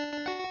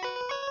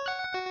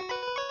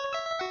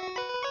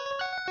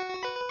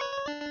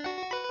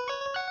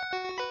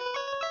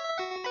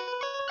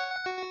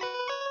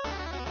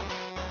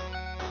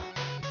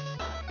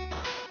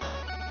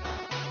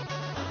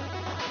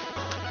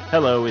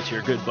Hello, it's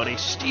your good buddy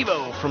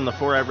Steve-O from the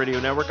 4i Radio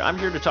Network. I'm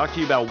here to talk to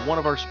you about one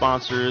of our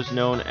sponsors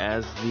known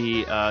as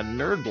the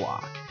Nerd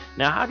Block.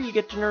 Now, how do you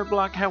get to Nerd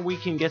Block? How we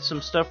can get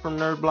some stuff from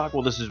Nerd Block?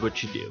 Well, this is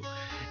what you do.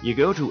 You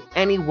go to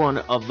any one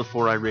of the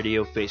 4i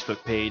Radio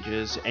Facebook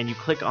pages and you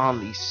click on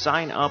the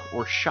Sign Up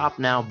or Shop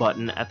Now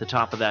button at the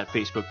top of that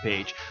Facebook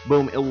page.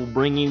 Boom, it will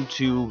bring you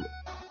to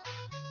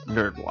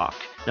Nerd Block.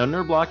 Now,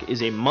 Nerd Block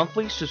is a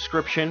monthly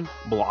subscription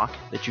block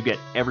that you get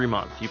every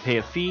month. You pay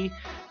a fee,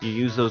 you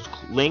use those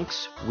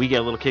links, we get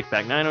a little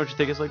kickback. Now, I know what you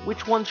think. It's like,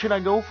 which one should I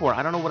go for?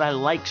 I don't know what I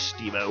like,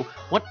 Steve-O.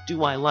 What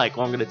do I like?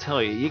 Well, I'm going to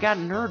tell you. You got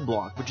Nerd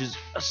Block, which is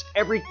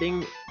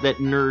everything that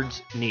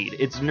nerds need.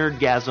 It's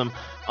nerdgasm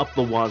up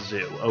the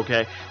wazoo,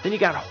 okay? Then you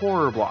got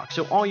Horror Block.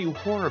 So all you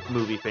horror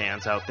movie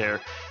fans out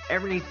there,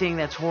 everything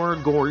that's horror,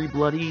 gory,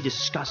 bloody,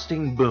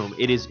 disgusting, boom,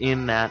 it is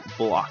in that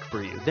block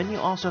for you. Then you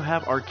also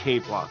have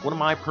Arcade Block, one of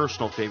my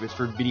personal favorites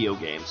for video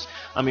games.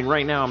 I mean,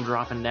 right now I'm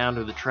dropping down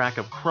to the track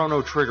of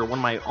Chrono Trigger, one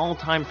of my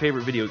all-time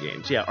favorite video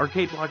games. Yeah,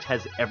 Arcade Block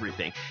has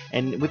everything.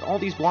 And with all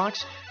these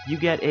blocks, you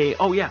get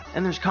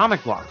and there's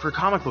Comic Block for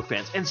comic book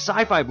fans, and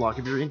Sci-Fi Block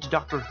if you're into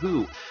Doctor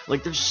Who.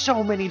 Like, there's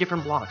so many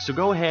different blocks. So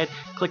go ahead,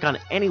 click on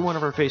any one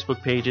of our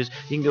Facebook pages.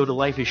 You can go to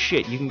Life is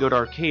Shit. You can go to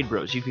Arcade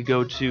Bros. You could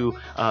go to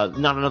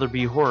Not Another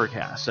B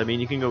Horrorcast. I mean,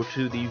 you can go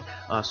to the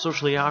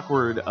Socially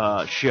Awkward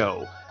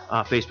Show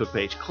Facebook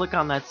page. Click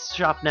on that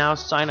Shop Now,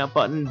 Sign Up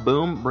button.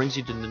 Boom, brings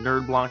you to the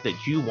Nerd Block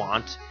that you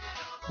want.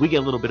 We get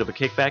a little bit of a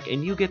kickback,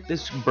 and you get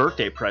this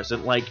birthday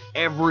present like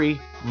every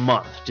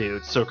month,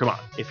 dude. So come on.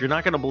 If you're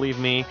not going to believe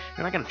me,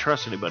 you're not going to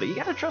trust anybody. You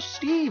got to trust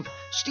Steve.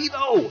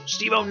 Steve-O.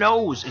 Steve-O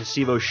knows, and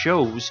Steve-O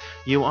shows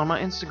you on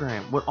my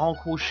Instagram what all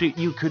cool shit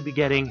you could be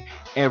getting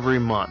every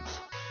month.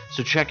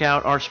 So check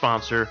out our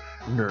sponsor,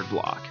 Nerd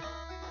Block.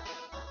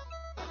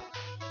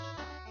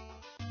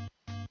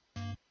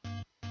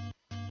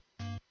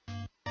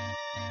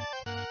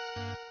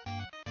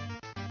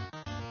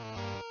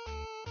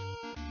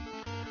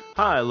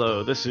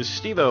 Hello, this is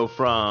Steve-O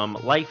from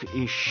Life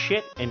is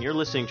Shit, and you're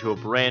listening to a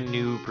brand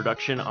new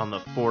production on the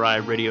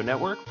 4i Radio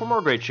Network. For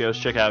more great shows,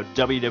 check out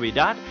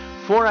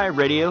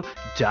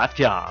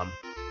www.4iradio.com.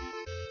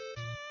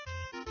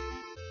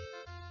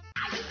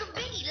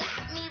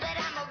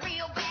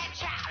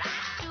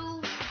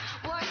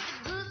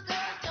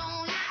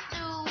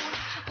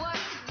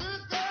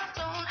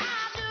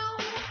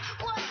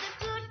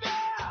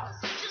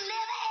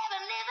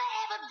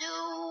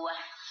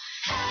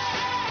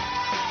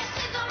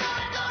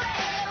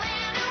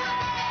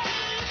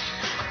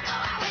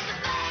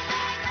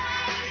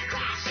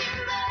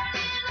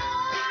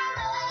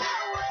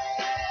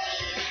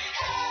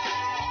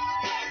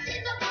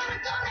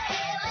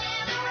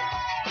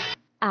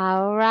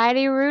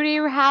 Alrighty, Rudy,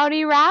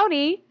 howdy,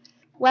 rowdy.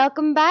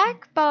 Welcome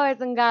back,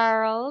 boys and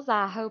girls.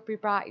 I hope you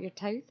brought your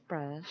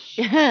toothbrush.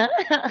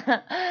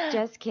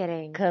 Just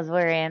kidding. Because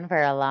we're in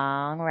for a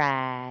long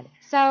ride.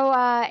 So,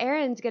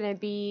 Erin's going to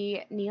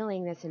be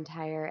kneeling this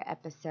entire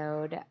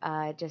episode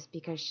just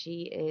because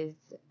she is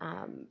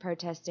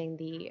protesting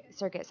the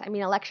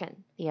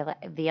election.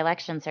 The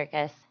election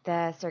circus.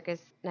 The circus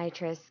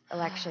nitrous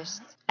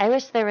elections. I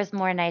wish there was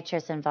more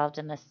nitrous involved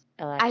in this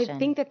election. I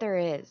think that there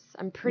is.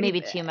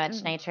 Maybe too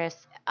much nitrous.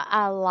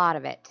 A lot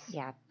of it.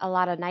 Yeah. A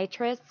lot of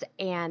nitrous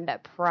and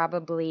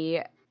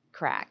probably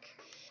crack.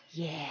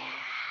 Yeah.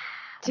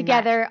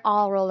 Together,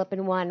 all rolled up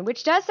in one,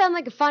 which does sound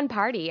like a fun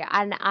party.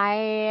 And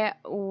I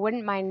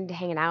wouldn't mind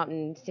hanging out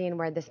and seeing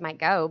where this might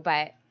go,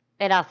 but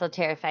it also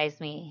terrifies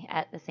me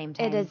at the same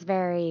time. It is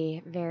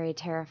very, very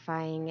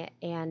terrifying.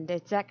 And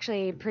it's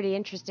actually pretty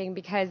interesting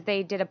because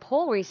they did a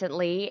poll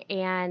recently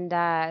and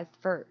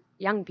for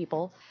young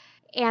people.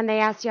 And they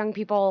asked young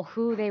people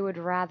who they would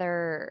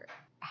rather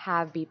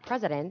have be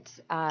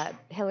president.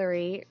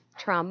 Hillary,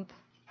 Trump,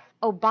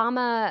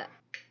 Obama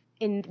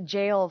in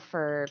jail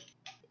for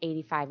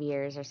 85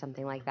 years or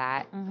something like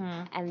that.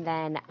 Mm-hmm. And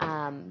then,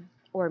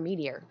 or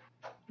Meteor.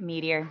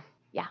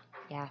 Yeah,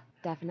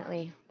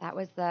 definitely.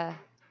 That's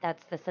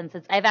the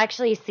census. I've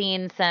actually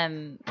seen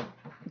some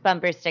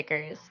bumper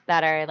stickers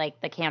that are like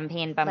the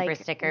campaign bumper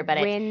sticker, but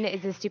when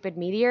is the stupid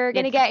meteor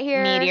gonna get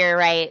here? Meteor,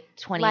 right?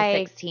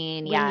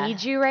 2016. We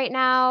need you right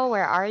now.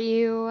 Where are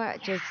you? Yeah.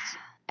 Just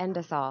end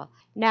us all.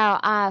 No,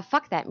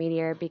 fuck that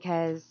meteor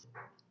because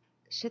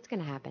shit's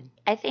gonna happen.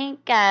 I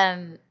think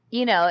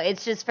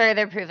it's just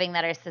further proving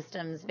that our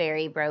system's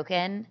very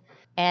broken.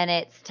 And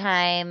it's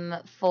time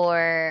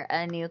for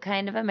a new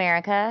kind of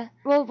America.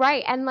 Well,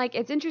 right. And,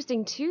 it's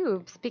interesting,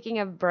 too, speaking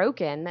of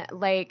broken,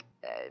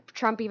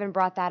 Trump even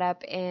brought that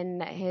up in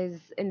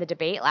the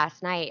debate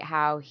last night,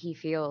 how he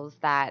feels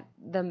that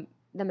the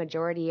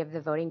majority of the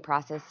voting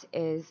process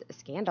is a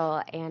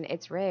scandal and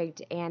it's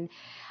rigged. And,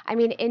 I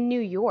mean, in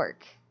New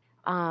York,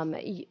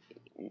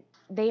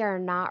 they are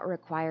not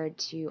required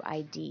to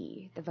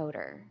ID the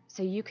voter.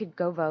 So you could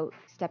go vote,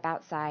 step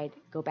outside,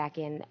 go back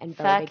in, and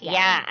vote again.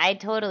 Yeah, I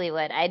totally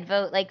would. I'd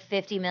vote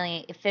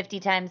 50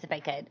 times if I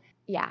could.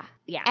 Yeah.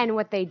 Yeah. And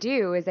what they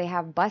do is they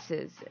have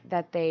buses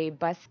that they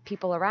bus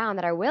people around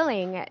that are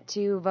willing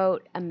to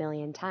vote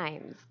 1,000,000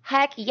 times.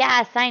 Heck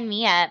yeah, sign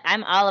me up.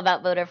 I'm all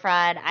about voter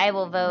fraud. I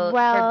will vote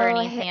for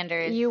Bernie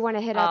Sanders You want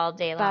to hit all up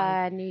day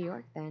long. New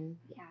York then?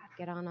 Yeah,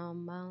 get on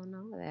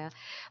over there.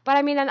 But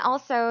I mean, and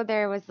also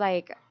there was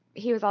like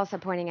he was also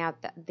pointing out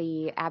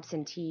the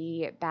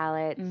absentee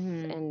ballots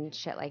and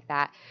shit like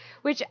that,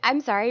 which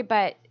I'm sorry,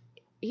 but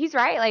he's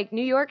right. Like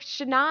New York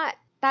should not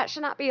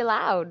be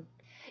allowed.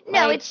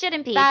 No, Like, it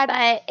shouldn't be. But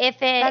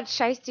that's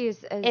shiesty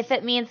if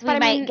it means we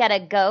might get a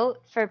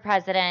goat for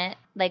president,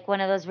 like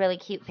one of those really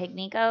cute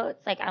pygmy goats,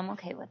 like I'm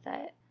okay with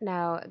it.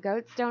 No,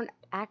 goats don't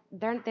act.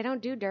 They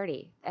don't do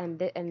dirty, and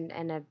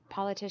a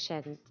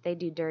politician, they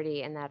do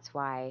dirty, and that's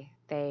why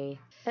they.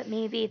 But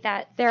maybe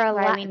that's they're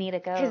why we need a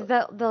goat.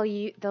 Because they'll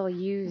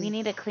use. We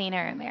need a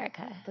cleaner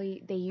America.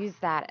 They use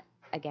that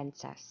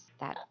against us.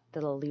 That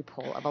little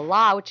loophole of a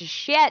law, which is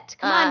shit.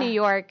 Come on, New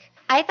York.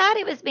 I thought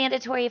it was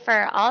mandatory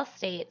for all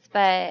states,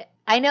 but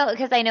I know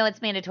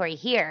it's mandatory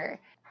here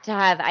to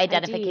have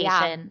identification.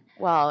 Yeah.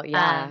 Well,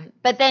 yeah.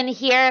 But then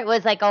here it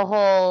was like a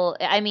whole,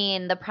 I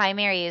mean, the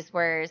primaries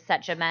were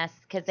such a mess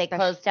because they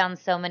closed down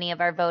so many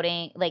of our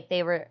voting, like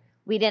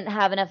we didn't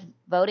have enough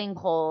voting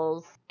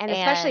polls. And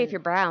especially if you're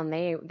brown,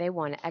 they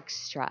want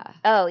extra.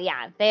 Oh,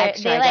 yeah. They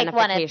like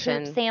want a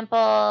poop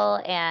sample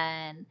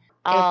and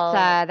all.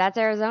 That's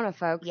Arizona,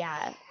 folks.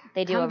 Yeah.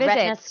 They do Come a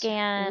retina visit.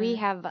 scan. We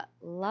have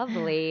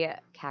lovely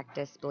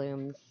cactus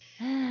blooms.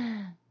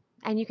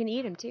 And you can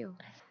eat them, too.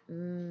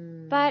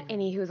 But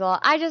anyhoozle,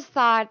 I just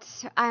thought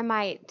I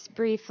might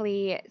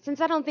briefly,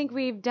 since I don't think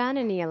we've done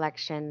any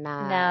election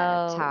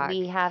talk.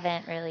 We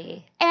haven't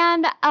really.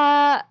 And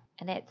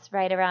it's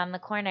right around the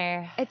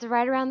corner. It's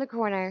right around the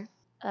corner.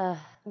 Ugh.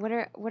 What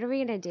are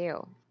we going to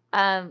do?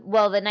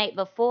 Well, the night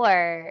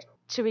before...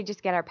 Should we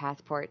just get our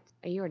passports?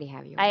 Oh, you already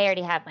have yours. I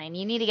already have mine.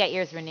 You need to get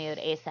yours renewed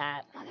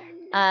ASAP.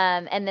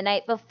 And the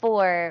night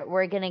before,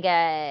 we're gonna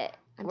get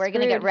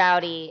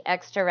rowdy,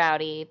 extra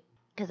rowdy,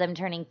 because I'm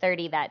turning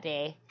 30 that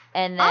day.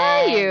 And then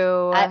are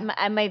you?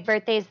 My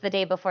birthday's the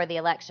day before the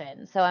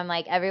election, so I'm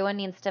like, everyone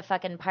needs to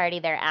fucking party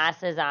their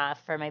asses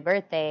off for my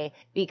birthday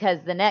because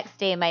the next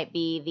day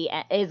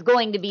is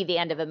going to be the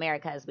end of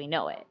America as we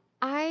know it.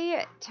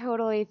 I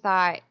totally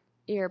thought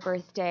your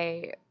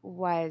birthday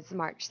was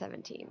March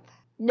 17th.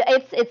 No,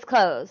 it's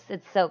close.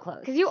 It's so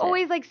close. Because you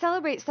always like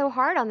celebrate so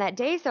hard on that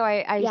day, so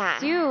I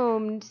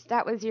assumed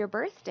that was your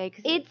birthday.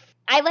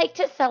 I like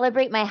to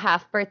celebrate my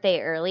half birthday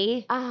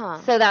early.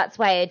 So that's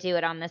why I do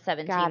it on the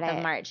 17th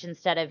of March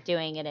instead of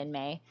doing it in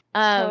May.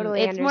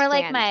 Totally it's more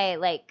like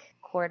my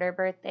quarter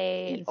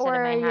birthday instead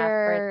of my half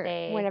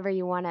birthday. Whenever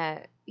you want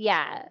to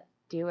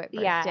do it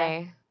birthday.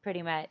 Yeah,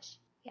 pretty much.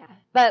 Yeah.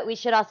 But we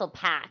should also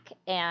pack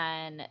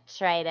and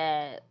try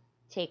to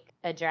take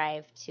a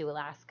drive to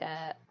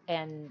Alaska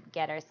and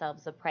get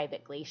ourselves a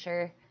private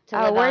glacier to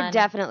live we're on.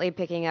 Definitely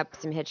picking up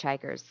some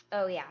hitchhikers.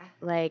 Oh, yeah.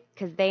 Like,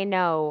 because they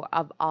know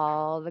of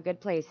all the good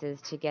places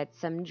to get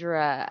some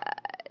dry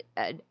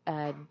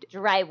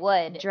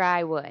wood.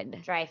 Dry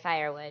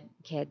firewood.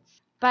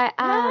 Kids. But,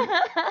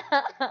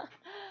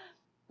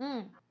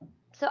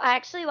 So I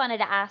actually wanted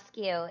to ask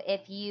you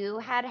if you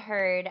had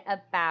heard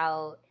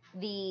about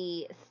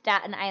the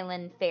Staten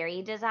Island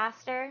Ferry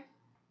disaster.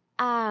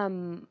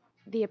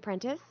 The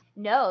Apprentice?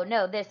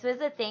 No, this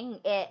was a thing.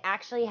 It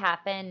actually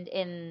happened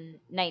in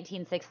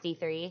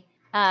 1963.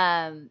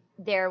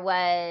 There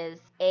was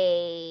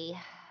a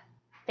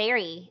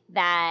ferry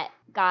that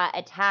got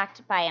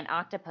attacked by an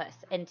octopus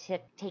and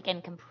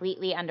taken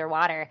completely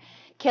underwater,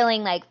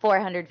 killing like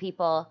 400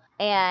 people.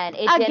 And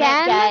it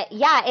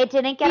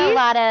didn't get a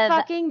lot of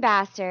fucking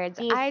bastards.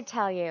 I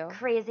tell you,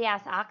 crazy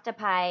ass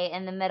octopi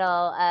in the middle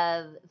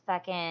of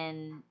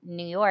fucking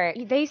New York.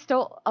 They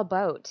stole a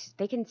boat.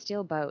 They can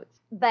steal boats.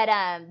 But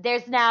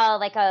there's now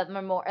like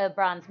a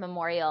bronze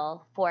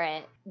memorial for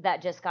it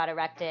that just got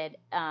erected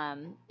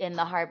in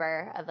the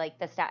harbor of like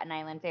the Staten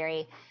Island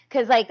Ferry.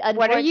 Because like,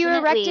 what are you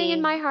erecting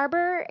in my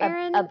harbor,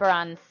 Aaron?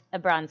 A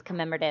bronze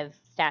commemorative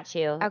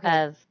statue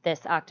of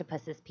this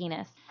octopus's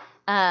penis.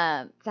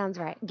 Sounds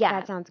right. Yeah,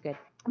 that sounds good.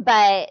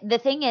 But the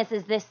thing is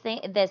this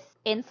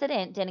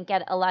incident didn't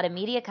get a lot of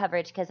media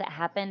coverage because it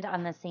happened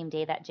on the same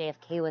day that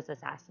JFK was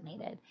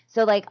assassinated.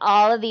 So like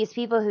all of these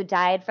people who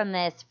died from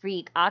this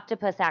freak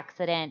octopus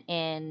accident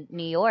in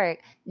New York,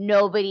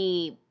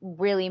 nobody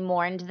really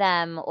mourned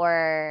them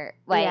or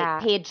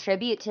paid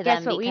tribute to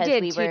them. Guess what we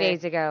did 2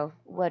 days ago?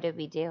 What did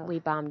we do? We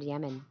bombed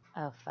Yemen.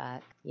 Oh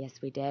fuck. Yes,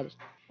 we did.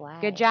 Why?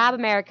 Good job,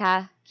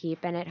 America.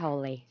 Keeping it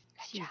holy.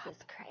 Jesus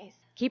Christ.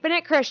 Keeping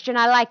it Christian.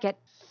 I like it.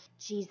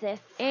 Jesus.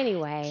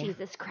 Anyway.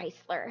 Jesus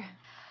Chrysler.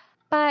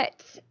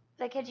 But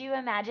could you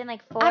imagine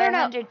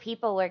 400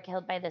 people were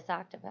killed by this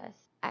octopus?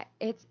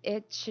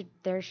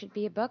 There should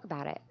be a book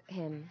about it.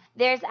 Him.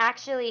 There's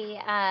actually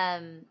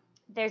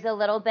there's a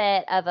little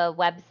bit of a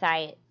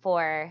website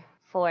for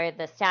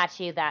the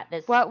statue that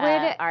this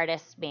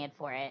artist made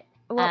for it.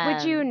 What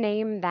would you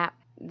name that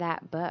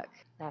book?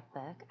 That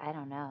book? I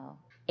don't know.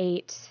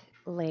 8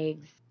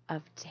 Legs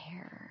of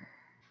Terror.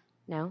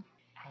 No?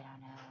 I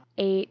don't know.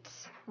 8.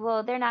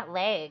 Well, they're not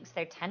legs.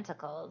 They're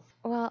tentacles.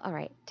 Well, all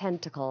right.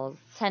 Tentacles.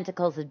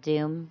 Tentacles of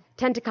doom.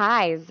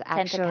 Tentacles,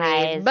 actually.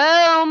 Tentacles.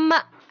 Boom!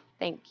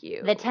 Thank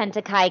you. The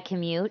Tentakai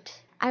commute.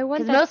 I want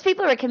Because that most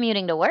people were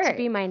commuting to work. to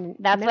be my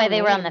That's why middle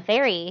they were on name. the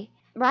ferry.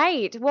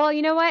 Right. Well,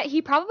 you know what?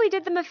 He probably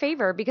did them a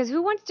favor because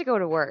who wants to go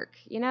to work?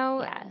 You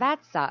know, Yeah. that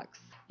sucks.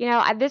 You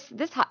know,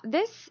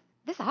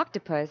 this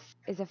octopus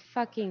is a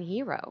fucking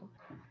hero.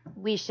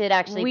 We should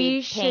actually We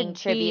be paying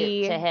should tribute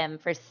be- to him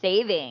for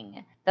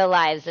saving the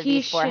lives of He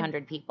these should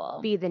 400 people.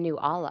 Be the new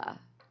Allah.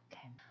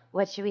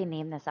 What should we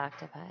name this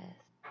octopus?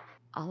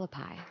 Allah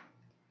pie.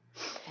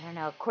 I don't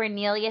know.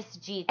 Cornelius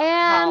G.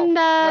 And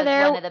Kulp was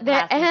there, one of the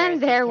there, passengers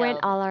and there who went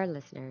killed. all our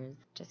listeners.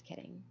 Just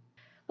kidding.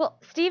 Well,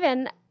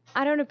 Stephen,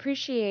 I don't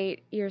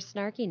appreciate your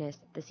snarkiness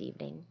this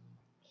evening.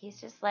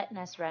 He's just letting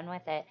us run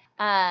with it.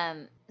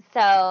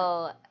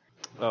 So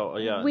Oh,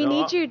 yeah. We no,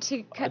 need I- you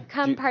to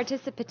come do-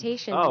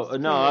 participation. Oh,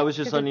 no, I was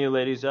just 'cause letting you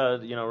ladies,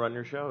 run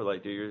your show,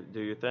 like do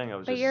your thing. I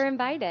was But just. you're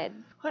invited.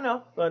 I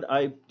know, but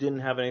I didn't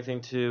have anything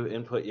to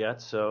input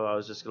yet, so I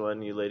was just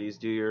letting you ladies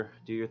do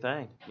your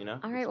thing. You know.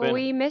 All right. It's well, been-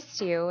 we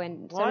missed you,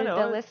 and so Well, I did know.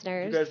 the You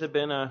listeners. guys have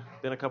been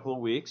a couple of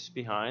weeks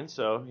behind,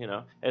 so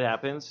it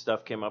happens.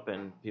 Stuff came up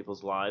in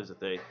people's lives that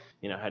they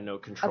had no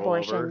control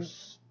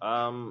Abortions.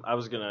 over.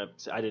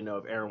 I didn't know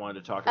if Aaron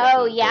wanted to talk about.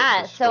 Oh, the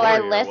yeah. So story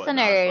our or whatnot,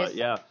 listeners, but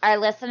yeah. our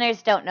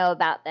listeners don't know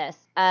about this.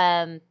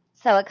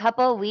 So a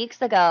couple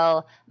weeks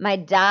ago, my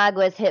dog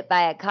was hit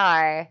by a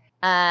car.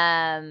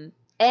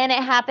 And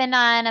it happened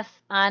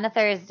on a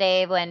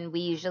Thursday when we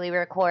usually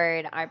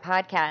record our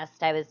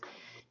podcast. I was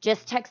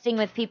just texting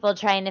with people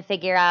trying to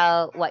figure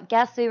out what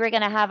guests we were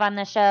going to have on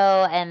the show,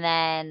 and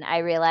then I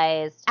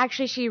realized,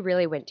 Actually, she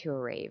really went to a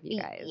rave,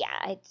 you guys.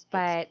 yeah,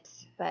 But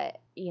but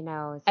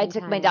I I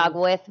took my dog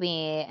with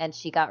me, and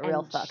she got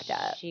real fucked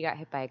up. She got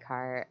hit by a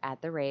car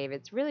at the rave.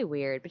 It's really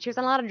weird, but she was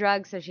on a lot of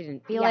drugs, so she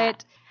didn't feel Yeah.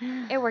 it.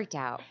 It worked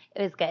out.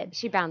 It was good.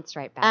 She bounced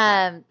right back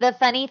up. The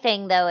funny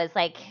thing though is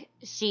like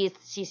she's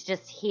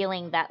just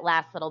healing that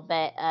last little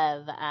bit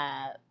of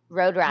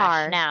road rash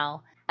Car.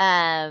 now.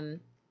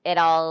 It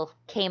all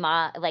came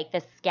off, like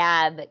the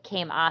scab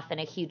came off in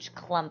a huge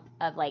clump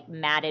of like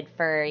matted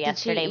fur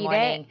yesterday eat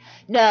morning.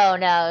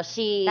 No,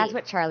 she. That's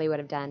what Charlie would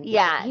have done.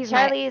 Yeah,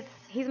 Charlie's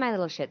He's my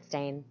little shit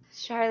stain.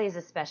 Charlie's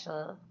a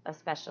special.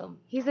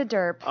 He's a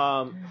derp.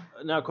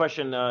 Now,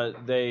 question: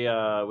 they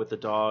with the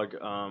dog,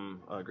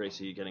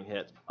 Gracie getting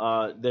hit.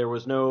 There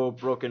was no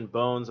broken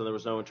bones and there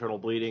was no internal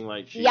bleeding.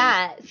 Like she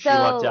So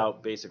lucked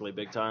out basically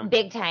big time.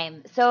 Big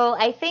time. So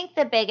I think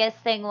the biggest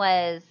thing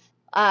was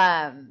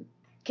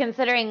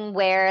considering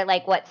where,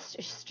 like, what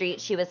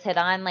street she was hit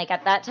on. Like,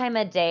 at that time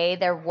of day,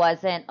 there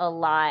wasn't a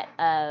lot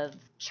of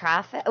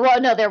traffic. Well,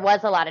 no, there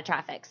was a lot of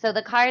traffic. So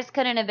the cars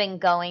couldn't have been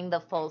going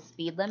the full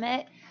speed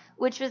limit,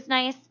 which was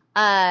nice.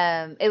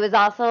 It was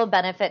also a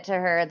benefit to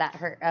her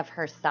of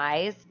her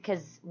size,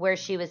 because where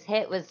she was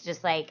hit was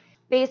just, like,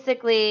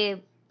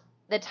 basically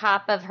the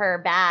top of her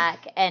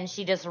back, and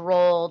she just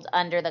rolled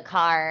under the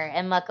car,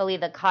 and luckily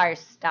the car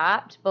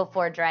stopped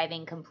before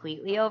driving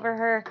completely over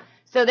her.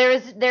 So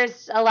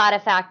there's a lot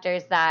of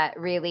factors that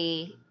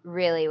really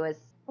was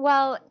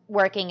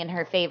working in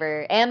her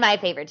favor, and my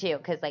favor too,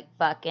 because like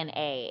fucking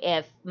A,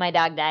 if my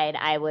dog died,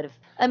 I would have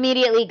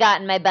immediately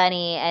gotten my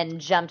bunny and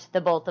jumped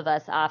the both of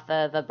us off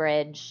of a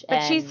bridge.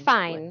 But she's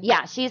fine.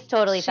 Yeah, she's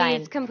totally fine.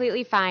 She's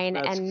completely fine,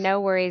 and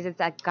no worries. It's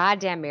a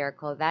goddamn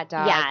miracle. That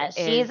dog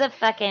she's a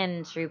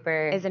fucking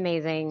trooper. is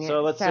amazing.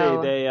 So let's say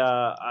they.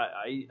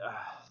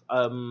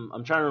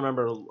 I'm trying to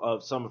remember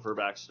some of her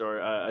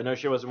backstory. I know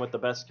she wasn't with the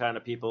best kind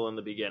of people in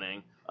the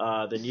beginning.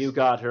 Then you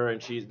got her,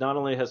 and she's not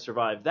only has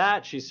survived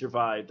that, she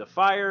survived the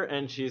fire,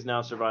 and she's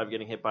now survived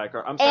getting hit by a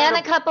car. And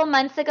a couple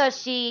months ago,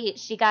 she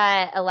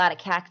got a lot of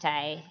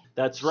cacti.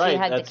 That's right.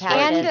 That's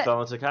right. And She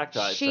fell into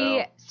cacti. She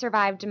so.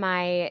 survived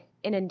my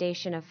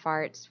inundation of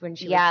farts when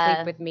she would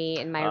sleep with me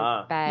in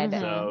my bed.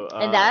 So,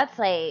 and that's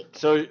like.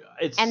 So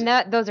it's. And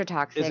those are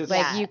toxic. Is it-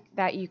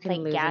 Like you can like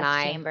lose gas an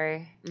eye.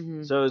 chamber.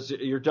 Mm-hmm. So is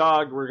your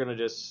dog, we're gonna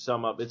just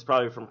sum up. It's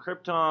probably from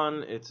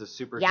Krypton. It's a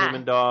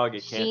superhuman dog.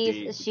 It can't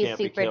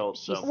be killed.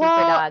 She's So. super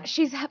dog.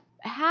 She's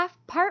half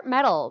part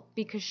metal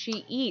because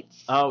she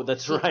eats Oh,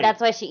 that's right.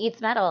 That's why she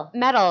eats metal.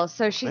 metal.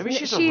 So she's Maybe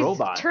she's a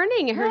robot.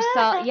 turning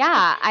herself.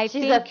 Yeah, I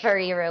She's think a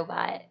furry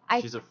robot.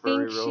 She's a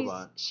furry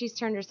robot. She's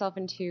turned herself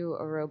into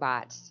a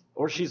robot.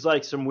 Or she's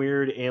like some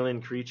weird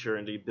alien creature,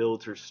 and to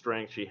build her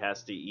strength, she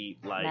has to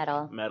eat like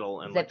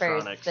metal and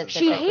Zippers electronics. And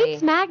She stuff.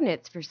 hates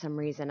magnets for some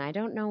reason. I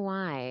don't know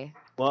why.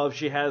 Well, if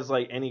she has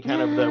like any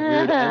kind of the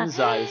weird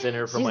enzymes in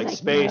her from She's like like,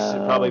 space,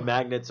 no. probably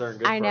magnets aren't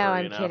good I for know, her.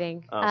 I'm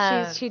kidding.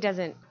 She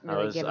doesn't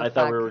really give a I fuck.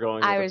 thought we were going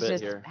with I a was bit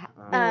just here.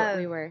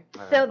 we were.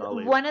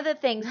 So one of the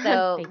things,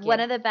 though, Thank you. one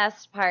of the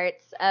best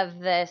parts of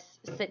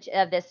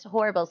this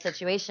horrible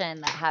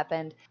situation that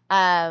happened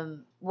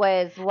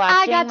was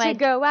watching. I got to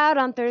go out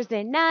on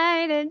Thursday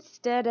night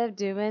instead of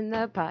doing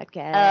the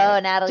podcast. Oh,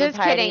 Natalie's just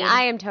kidding. partying.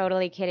 I am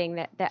totally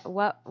kidding.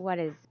 What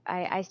is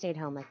I stayed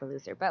home like a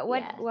loser. But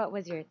what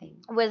was your thing?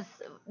 Was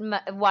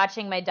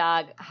watching my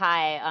dog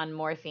high on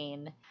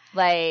morphine.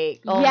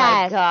 Like, oh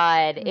my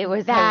God, it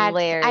was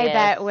hilarious. I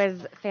bet it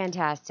was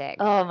fantastic.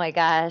 Oh my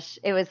gosh,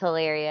 it was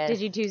hilarious. Did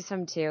you do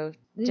some too?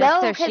 No,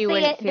 so she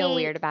wouldn't feel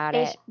weird about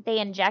it. They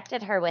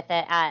injected her with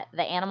it at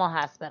the animal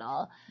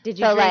hospital. Did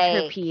you drink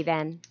her pee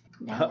then?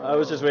 No. I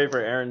was just waiting for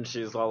Erin.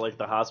 She's all like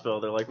the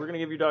hospital. They're like, we're going to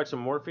give your dog some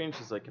morphine.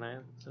 She's like, can I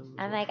have some?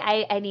 I'm like,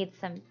 I need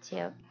some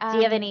too. Do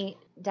you have any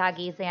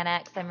doggy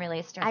Xanax? I'm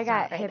really stressed out I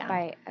got right hit now.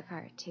 by a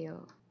car too.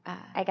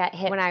 I got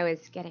hit when I was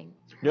getting.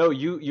 No,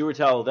 you were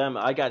telling them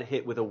I got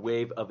hit with a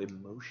wave of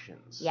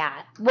emotions. Yeah.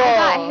 Well,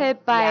 I got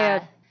hit by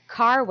a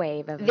car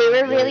wave of They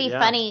were really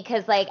funny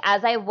because like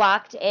as I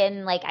walked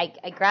in, like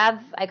I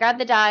grabbed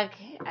the dog,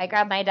 I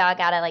grabbed my dog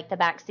out of like the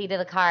back seat of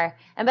the car,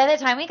 and by the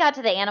time we got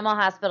to the animal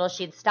hospital,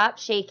 she'd stopped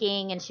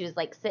shaking and she was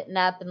like sitting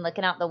up and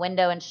looking out the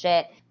window and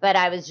shit. But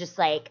I was just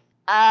like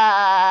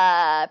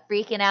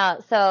freaking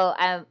out. So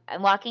I'm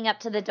walking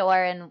up to the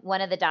door and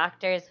one of the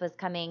doctors was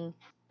coming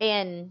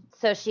in,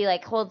 so she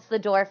like holds the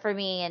door for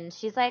me and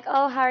she's like,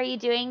 oh, how are you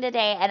doing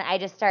today? And I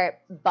just start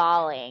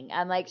bawling.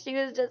 I'm like, she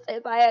was just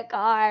hit by a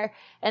car.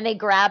 And they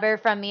grab her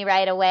from me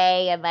right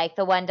away, and like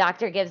the one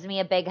doctor gives me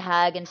a big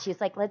hug and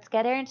she's like, let's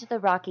get her into the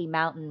Rocky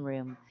Mountain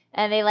room.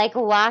 And they like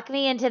walk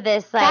me into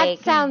this like.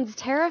 That sounds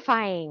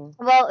terrifying.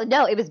 Well,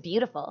 no, it was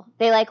beautiful.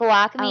 They like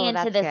walk me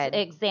into this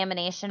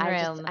examination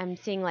room. I'm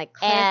seeing like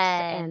cliffs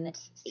and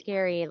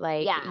scary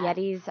like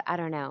Yetis. I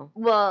don't know.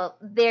 Well,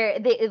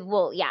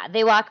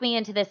 they walk me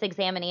into this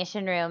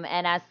examination room,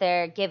 and as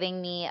they're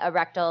giving me a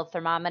rectal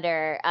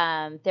thermometer,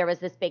 there was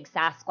this big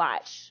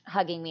Sasquatch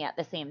hugging me at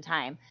the same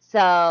time.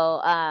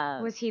 So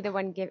was he the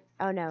one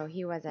Oh no,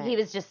 he wasn't. He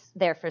was just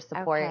there for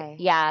support. Okay.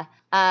 Yeah.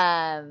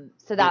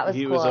 So that was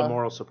cool. He was a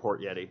moral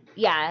support Yeti.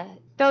 Yeah.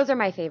 Those are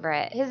my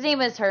favorite. His name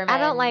was Herman. I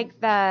don't like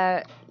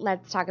the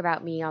let's talk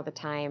about me all the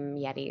time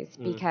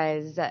Yetis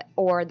because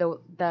or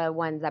the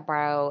ones that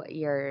borrow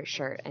your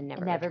shirt and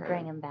never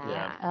bring them back.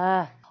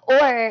 Yeah.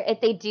 Or if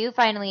they do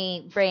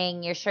finally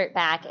bring your shirt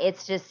back,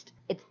 it's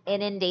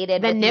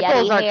inundated with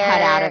nipples Yeti are hair.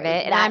 cut out of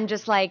it, and I'm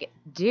just like,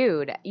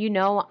 dude,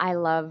 I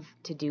love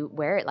to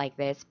wear it like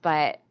this,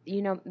 but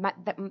you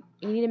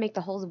need to make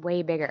the holes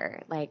way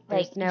bigger. Like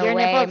there's no your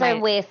way nipples are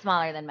way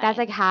smaller than mine. That's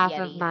like half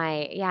Yeti. of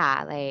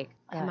my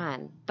come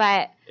on.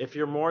 But if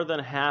you're more than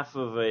half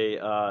of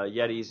a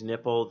Yeti's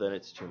nipple, then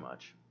it's too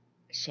much.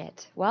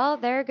 Shit. Well,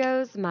 there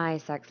goes my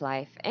sex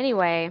life.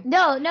 Anyway.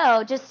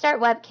 No, just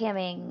start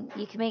webcamming.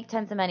 You can make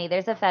tons of money.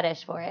 There's a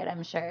fetish for it,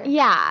 I'm sure.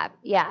 Yeah.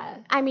 Yeah.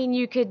 I mean,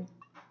 you could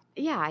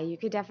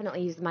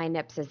definitely use my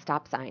nips as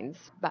stop signs,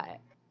 but.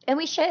 And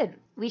we should.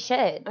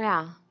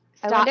 Yeah.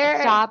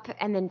 Stop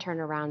and then turn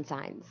around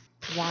signs.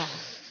 Yeah.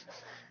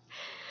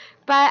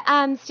 But,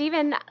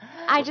 Stephen,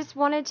 I just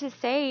wanted to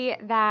say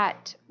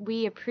that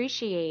we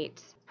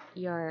appreciate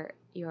your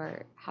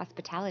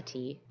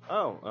hospitality.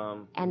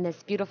 And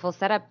this beautiful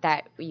setup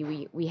that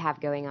we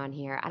have going on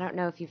here. I don't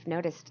know if you've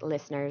noticed,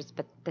 listeners,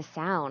 but the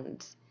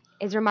sound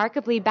is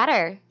remarkably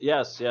better.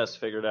 Yes,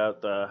 figured out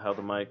how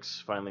the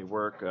mics finally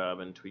work. I've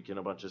been tweaking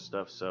a bunch of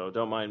stuff, so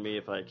don't mind me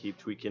if I keep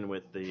tweaking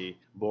with the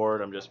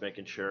board. I'm just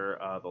making sure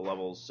the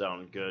levels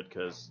sound good,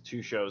 because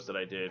 2 shows that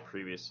I did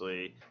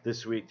previously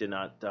this week did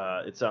not,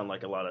 it sounded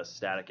like a lot of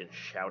static and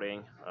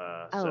shouting,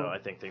 so I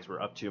think things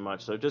were up too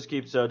much. So just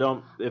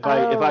if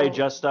I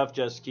adjust stuff,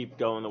 just keep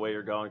going the way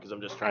you're going, because I'm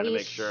just trying to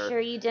make sure. Are you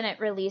sure you didn't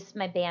release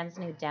my band's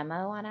new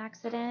demo on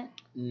accident?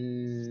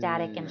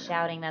 Static and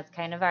shouting, that's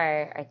kind of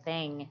our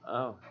thing.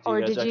 Oh.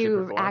 Or did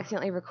you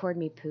accidentally record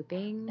me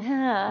pooping?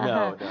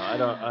 No, I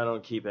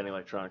don't keep any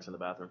electronics in the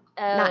bathroom.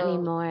 Not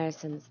anymore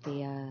since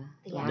the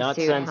not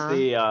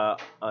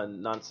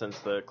since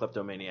the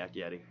kleptomaniac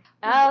Yeti.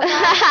 Oh,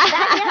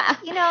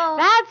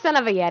 that son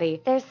of a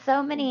Yeti. There's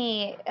so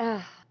many.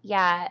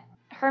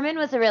 Herman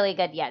was a really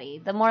good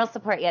Yeti. The moral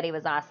support Yeti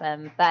was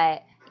awesome,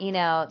 but.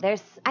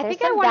 There's I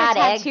think some I want bad a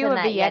eggs tattoo in of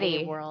that the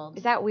Yeti world.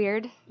 Is that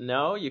weird?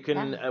 No, you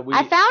can.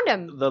 I found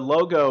him. The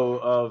logo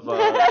of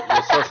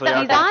the Socially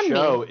Awkward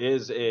show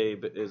is a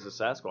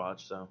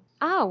Sasquatch. So.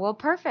 Oh well,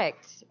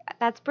 perfect.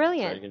 That's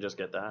brilliant. So you can just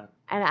get that.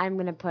 And I'm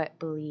gonna put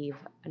believe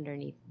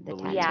underneath the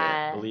tattoo.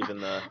 Yeah. Believe in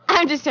the.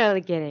 I'm just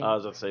totally kidding. I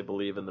was going to say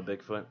believe in the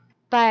Bigfoot.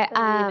 But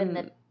believe in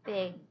the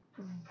big.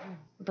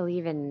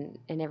 Believe in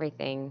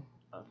everything.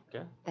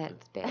 Okay.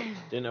 That's big.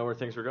 Didn't know where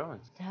things were going.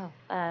 No.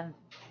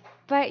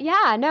 But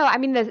yeah, no, I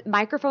mean, the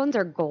microphones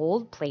are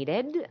gold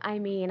plated. I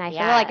mean, I feel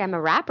like I'm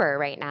a rapper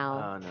right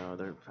now. Oh,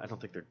 no, I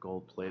don't think they're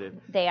gold plated.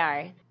 They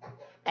are.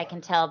 I can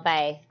tell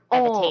by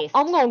the taste.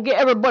 I'm going to get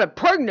everybody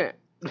pregnant.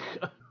 Okay.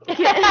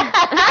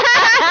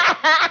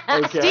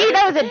 Steve,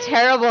 that was a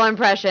terrible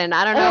impression.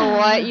 I don't know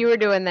what you were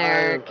doing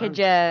there. Could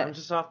you I'm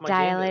just off my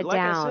dial game. it like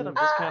down? I said, I'm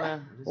just kind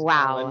of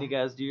letting you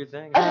guys do your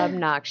thing.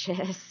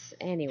 Obnoxious.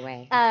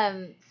 Anyway.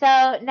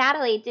 So,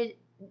 Natalie,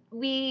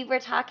 we were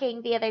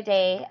talking the other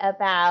day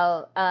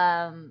about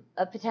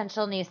a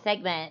potential new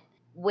segment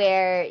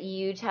where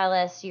you tell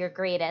us your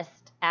greatest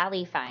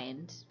alley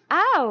find.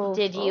 Oh.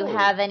 Did you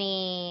have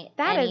any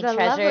That any is a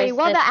treasures lovely.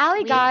 Well, this the alley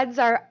week? gods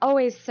are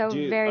always so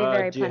very,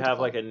 very Do you plentiful. have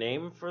like a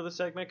name for the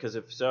segment? Because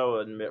if so,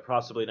 and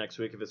possibly next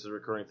week, if this is a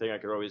recurring thing, I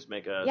could always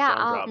make a song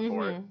drop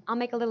for it. I'll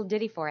make a little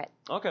ditty for it.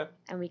 Okay.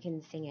 And we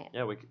can sing it.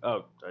 Yeah,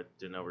 I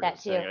didn't know we were That going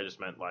to sing. too. I just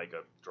meant like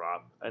a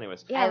drop.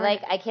 Anyways. Yeah,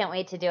 I can't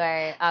wait to do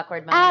our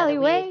awkward moment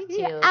alleyway, of the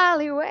week too.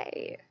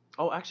 alleyway.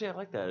 Oh, actually, I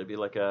like that. It'd be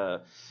like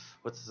a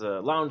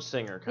lounge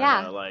singer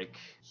kind of like.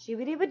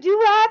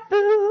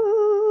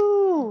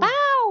 Shoo-ba-dee-ba-doo-ah-boo.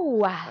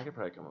 Bow. I could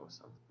probably come up with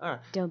something. All right.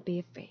 Don't be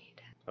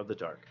afraid. Of the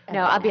dark.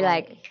 No, I'll be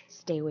like,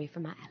 stay away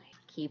from my alley.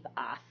 Keep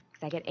off.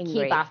 Because I get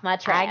angry. Keep off my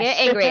trash. I get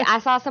angry. I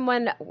saw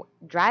someone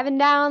driving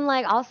down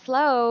like all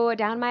slow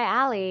down my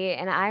alley,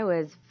 and I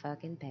was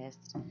fucking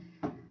pissed.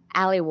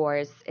 Alley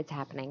wars, it's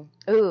happening.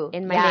 Ooh,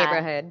 in my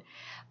neighborhood.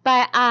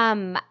 But the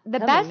Coming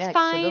best next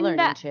find to the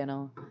Learning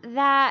Channel.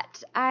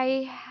 that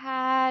I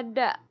had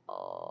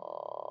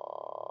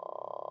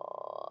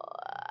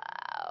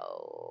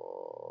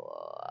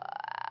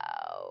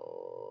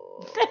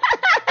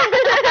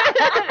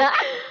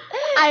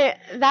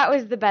that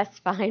was the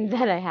best find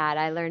that I had.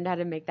 I learned how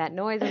to make that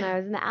noise when I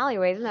was in the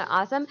alleyway. Isn't that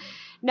awesome?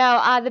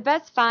 No, the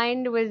best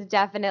find was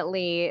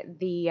definitely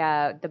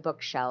the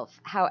bookshelf.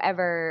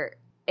 However,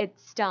 it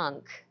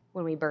stunk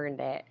when we burned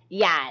it.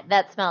 Yeah,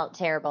 that smelled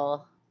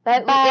terrible.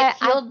 But But it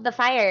fueled the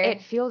fire.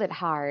 It fueled it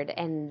hard,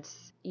 and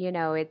you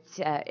know it's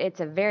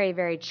a very,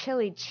 very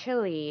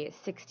chilly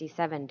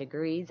 67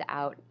 degrees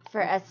out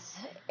for us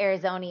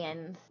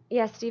Arizonians.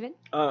 Yes, Stephen?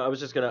 I was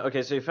just gonna.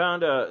 Okay, so you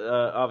found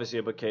obviously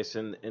a bookcase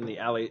in the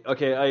alley.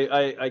 Okay,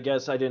 I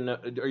guess I didn't know.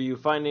 Are you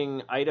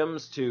finding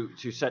items to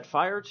set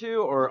fire to,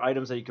 or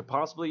items that you could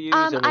possibly use?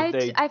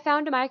 I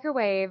found a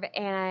microwave,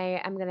 and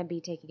I'm gonna be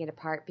taking it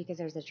apart because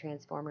there's a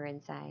transformer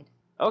inside.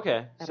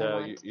 Okay, that I so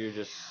want. you're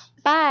just.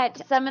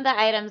 But some of the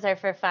items are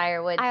for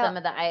firewood. Some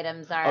of the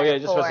items are I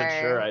just for wasn't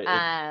sure.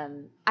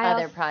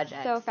 other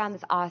projects. I also found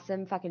this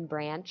awesome fucking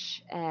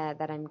branch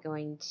that I'm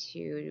going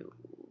to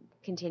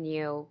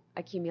continue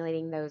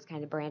accumulating those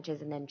kind of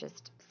branches and then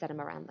just set them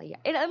around the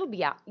yard. It'll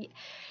be out.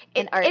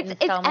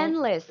 It's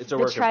endless. It's a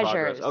the work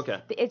treasures. in progress.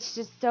 Okay. It's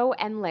just so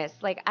endless.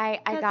 Like I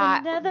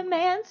got another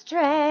man's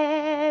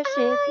trash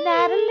is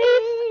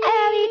Natalie's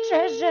alley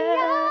treasure.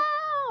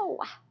 No.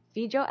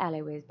 Feed your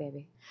alleyways,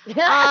 baby. So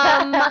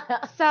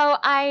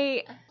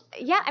I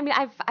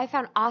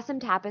found awesome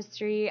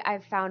tapestry.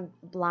 I've found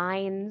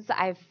blinds.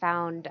 I've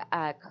found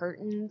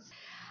curtains.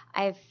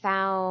 I've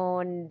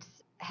found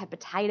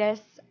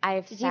hepatitis.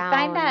 Did you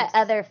find that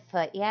other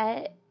foot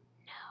yet?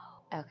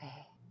 No.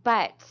 Okay.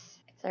 But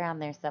it's around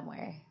there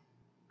somewhere.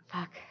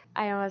 Fuck.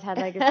 I almost had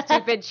like a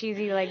stupid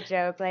cheesy like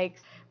joke like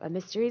a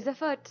mystery's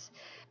afoot.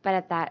 But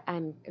at that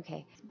I'm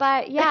okay.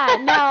 But yeah,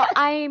 no,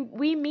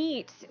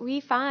 we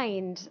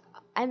find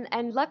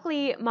and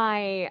luckily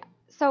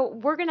so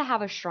we're gonna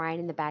have a shrine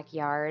in the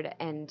backyard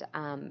and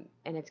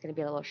it's gonna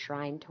be a little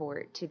shrine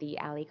to the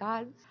alley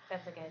gods.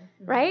 That's a good.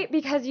 Right?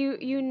 Because you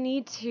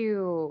need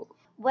to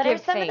What give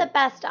are some faith. of the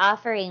best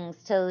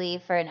offerings to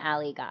leave for an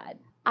alley god?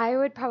 I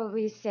would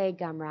probably say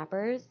gum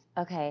wrappers.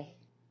 Okay.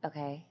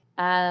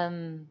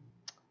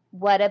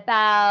 What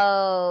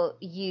about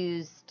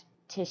used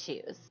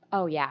tissues?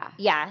 Oh yeah.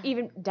 Yeah.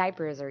 Even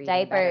diapers are even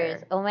Diapers.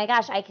 better. Oh my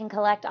gosh, I can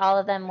collect all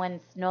of them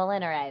once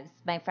Nolan arrives.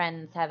 My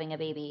friend's having a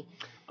baby.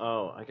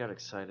 Oh, I got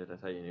excited. I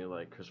thought you knew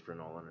like Christopher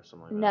Nolan or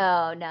something like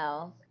that.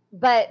 No.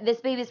 But this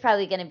baby's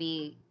probably going to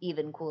be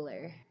even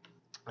cooler.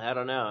 I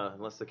don't know,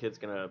 unless the kid's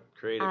gonna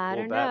create a I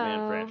cool don't Batman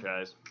know.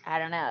 franchise. I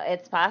don't know.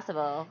 It's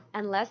possible.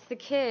 Unless the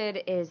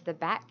kid is the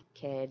Bat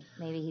Kid.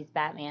 Maybe he's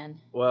Batman.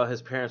 Well,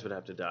 his parents would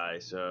have to die,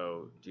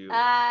 so do you...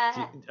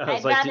 I'd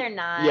rather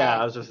not. Yeah,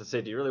 I was just going to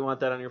say, do you really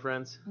want that on your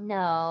friends?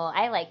 No,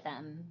 I like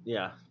them.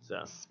 Yeah,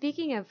 so...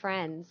 Speaking of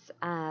friends,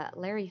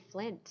 Larry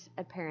Flint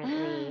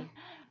apparently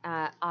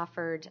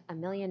offered $1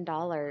 million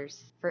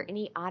for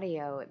any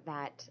audio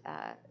that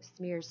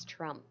smears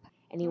Trump.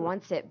 And he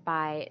wants it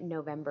by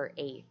November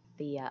 8th.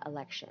 The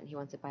election. He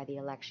wants it by the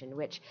election,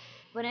 which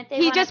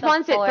he just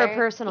wants it for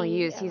personal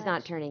use. He's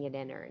not turning it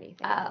in or anything.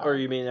 Oh. Or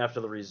you mean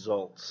after the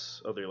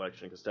results of the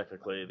election? Because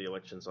technically the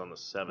election's on the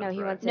 7th, No,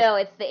 he wants it. No,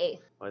 it's the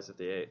 8th. Why is it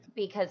the 8th?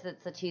 Because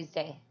it's a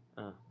Tuesday.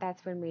 Oh.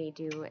 That's when we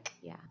do it,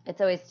 yeah.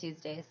 It's always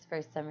Tuesdays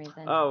for some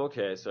reason. Oh,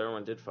 okay, so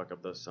everyone did fuck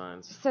up those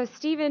signs. So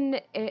Stephen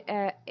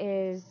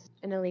is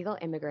an illegal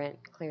immigrant,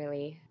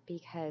 clearly,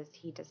 because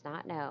he does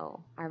not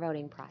know our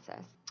voting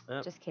process.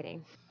 Yep. Just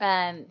kidding.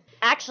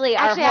 Actually,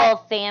 our whole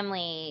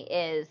family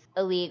is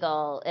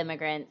illegal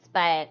immigrants,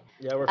 but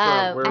yeah, we're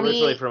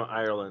originally from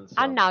Ireland. So.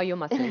 And now you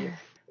must leave.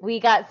 We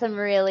got some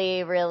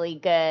really, really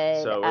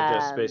good so we're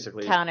just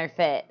basically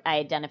counterfeit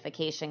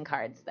identification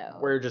cards, though.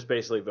 We're just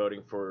basically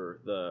voting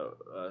for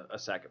a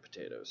sack of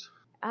potatoes.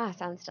 Ah,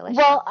 sounds delicious.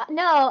 Well,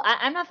 no,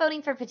 I'm not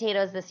voting for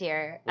potatoes this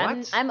year.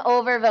 What? I'm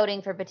over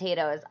voting for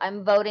potatoes.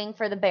 I'm voting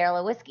for the barrel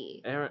of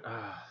whiskey. Aaron,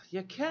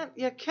 you can't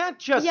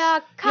just You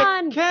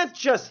can't.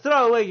 just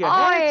throw away your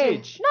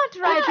heritage.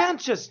 Not right. You can't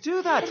just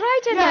do that.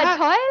 Right in the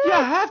toilet. You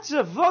have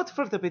to vote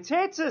for the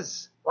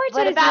potatoes.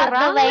 What about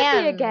the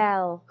land? With you,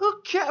 gal?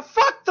 Who cares?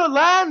 Fuck the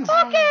land.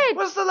 Fuck it.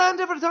 What's the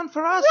land ever done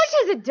for us?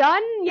 What has it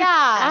done? It's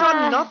Yeah.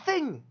 done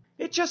nothing.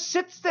 It just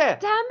sits there.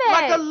 Damn it.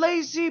 Like a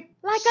lazy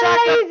Like sack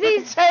a lazy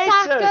of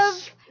sack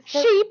potatoes. of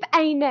sheep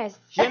anus.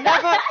 You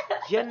never,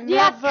 You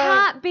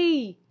can't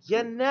be.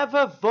 you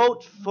never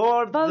vote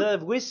for the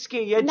whiskey.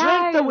 You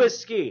drink the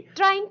whiskey.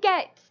 Drink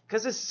it.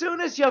 Because as soon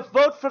as you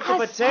vote for the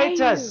I say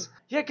potatoes,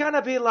 you're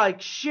gonna be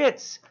like,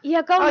 shit.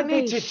 You're going I to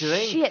need be to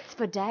drink. shits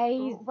for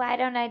days. Why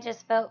don't I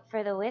just vote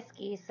for the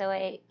whiskey so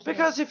I can...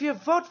 Because if you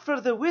vote for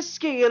the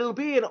whiskey, it'll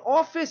be in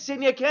office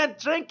and you can't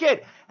drink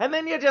it. And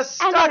then you're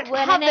just And stuck it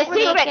wouldn't have the it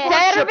make Secret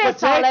it-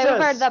 Service all potatoes.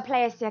 over the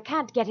place. You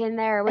can't get in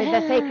there with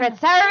the Secret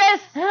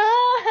Service.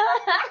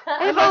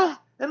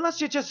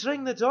 Unless you just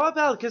ring the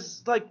doorbell,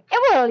 because, like...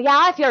 Well,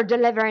 yeah, if you're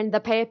delivering the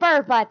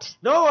paper, but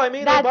No, I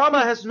mean, That's-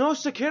 Obama has no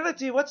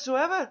security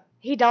whatsoever.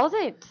 he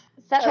doesn't.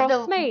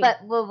 Trust me.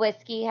 But will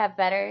whiskey have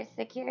better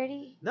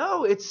security?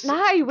 No, it's...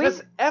 No,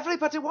 Because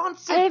everybody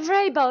wants it.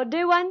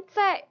 Everybody wants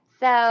it.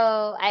 So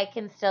I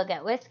can still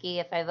get whiskey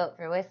if I vote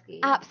for whiskey.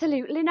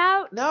 Absolutely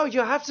not. No,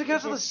 you have to go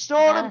to the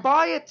store and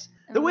buy it.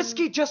 The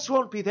whiskey just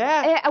won't be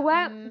there. It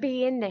won't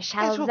be in the It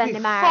shelves will be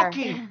anymore.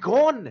 fucking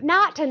gone.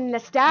 Not in the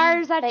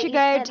stores that But you you go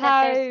said to.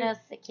 that there's no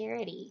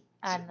security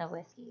on the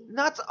whiskey.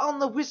 Not on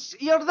the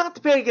whiskey. You're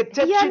not paying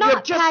attention. You're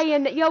not just,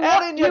 paying. You're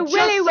Erin, you're you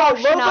really just all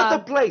washing over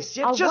up. the place.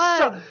 You're I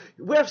just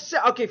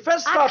won't. okay.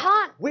 First I off,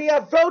 can't. we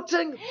are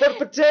voting for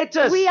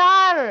potatoes. We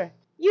are.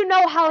 You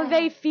know how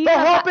they feel. The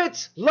about-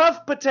 hobbits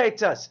love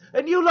potatoes,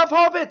 and you love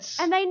hobbits.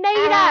 And they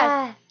need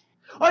us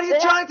Are you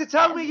trying to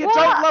tell me you What?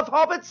 don't love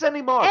hobbits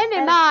anymore?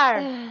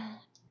 anymore.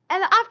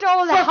 And after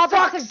all the For hobbits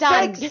have fuck's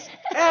done. sakes,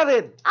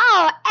 Erin.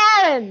 Oh,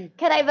 Aaron.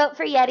 Could I vote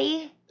for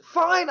Yeti?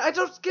 Fine, I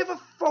don't give a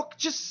fuck.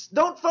 Just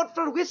don't vote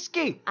for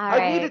whiskey. All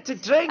I need right. it to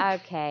drink.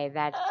 Okay,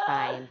 that's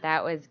fine.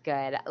 That was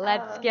good.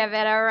 Let's give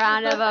it a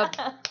round of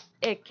applause.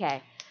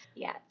 Okay.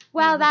 Yeah.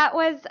 Well, that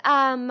was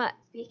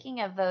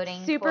Speaking of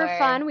voting super for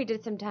fun. We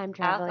did some time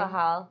traveling.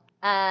 alcohol,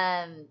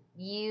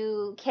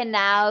 you can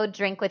now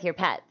drink with your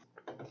pets.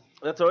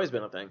 That's always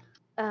been a thing.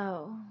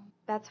 Oh.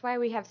 That's why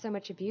we have so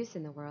much abuse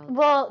in the world.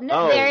 Well,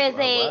 no, Oh, there is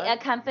what? a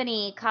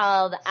company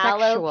called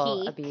Sexual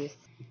Aloe Peak, abuse.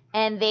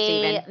 and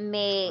they Steven.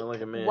 make Sound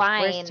like a man.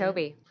 wine. Where's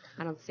Toby?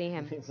 I don't see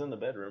him. He's in the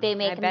bedroom. They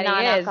make bet he is.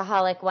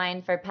 non-alcoholic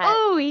wine for pets.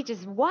 Oh, he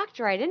just walked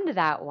right into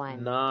that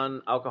one.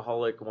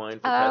 Non-alcoholic wine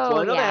for Oh, pets. Well,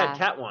 I know they yeah. had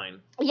cat wine.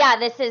 Yeah,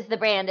 this is the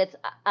brand. It's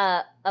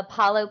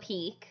Apollo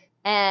Peak,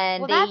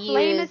 and Well, they that's use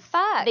lame as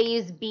fuck. they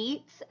use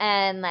beets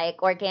and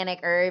like organic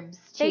herbs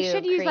to They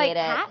should use like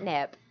create it.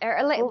 catnip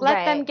or let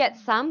Right. them get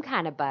some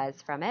kind of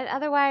buzz from it.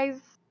 Otherwise,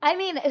 I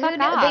mean, who Fuck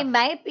knows? off. They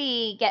might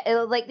be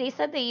like they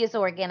said they use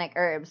organic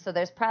herbs, so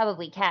there's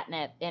probably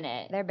catnip in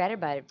it. they're better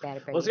be.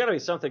 Well, it's got to be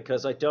something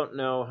because I don't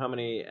know how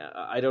many.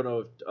 I don't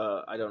know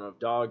if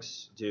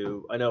dogs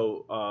do. I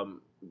know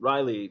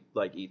Riley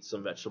like eats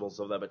some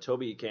vegetables of that, but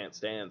Toby can't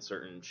stand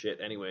certain shit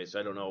anyway. So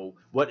I don't know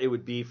what it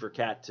would be for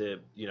Cat to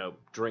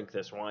drink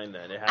this wine.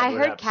 Then I would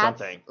heard have cats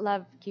something.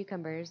 love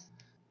cucumbers.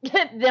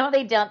 No,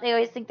 they don't. They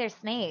always think they're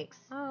snakes.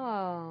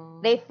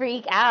 Oh, They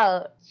freak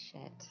out.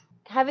 shit.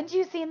 Haven't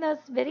you seen those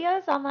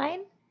videos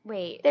online?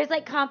 Wait, There's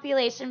like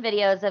compilation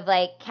videos of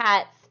like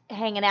cats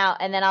hanging out,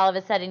 and then all of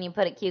a sudden you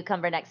put a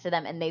cucumber next to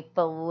them, and they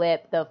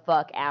flip the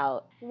fuck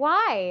out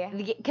why?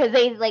 because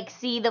they like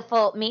see the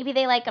full. Maybe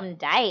they like them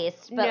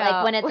diced, but No.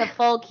 like when it's a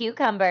full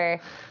cucumber,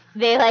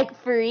 they like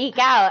freak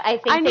out. I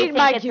think I they need think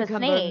my it's a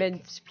cucumber snake.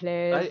 minced,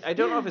 please. I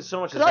don't know if it's so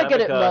much as Could I that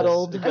get it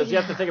muddled? because you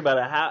have to think about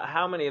it.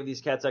 How many of these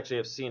cats actually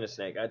have seen a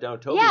snake? I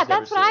don't. Toby's Yeah, never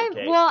that's what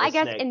seen I a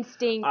guess snake.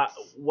 instinct.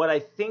 What I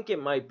think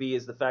it might be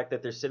is the fact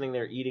that they're sitting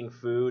there eating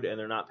food and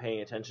they're not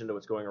paying attention to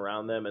what's going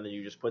around them, and then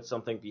you just put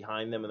something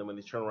behind them, and then when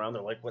they turn around,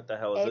 they're like, "What the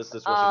hell is this?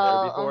 This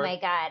wasn't there before." Oh my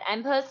god!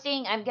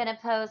 I'm gonna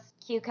post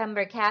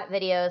cucumber cat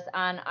videos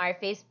on our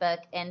Facebook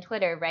and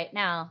Twitter right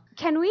now.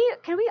 Can we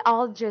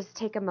all just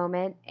take a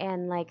moment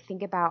and like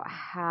think about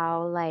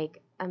how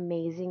like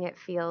amazing it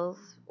feels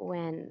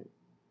when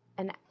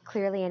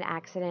clearly an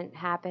accident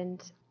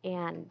happened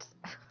and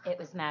It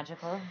was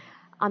magical.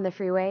 on the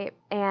freeway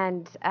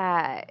and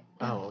Oh,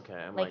 okay.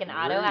 I'm Like an where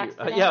auto are you-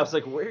 accident? yeah, I was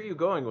like, where are you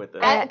going with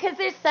this? Because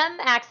there's some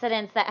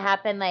accidents that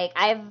happen. Like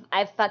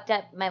I've fucked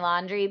up my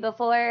laundry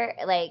before.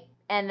 Like,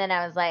 and then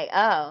I was like,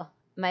 oh,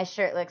 my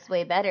shirt looks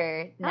way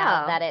better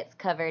now Oh. that it's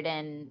covered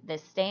in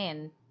this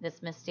stain,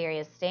 this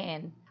mysterious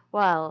stain.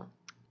 well,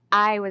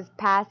 I was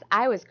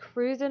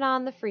cruising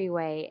on the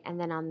freeway and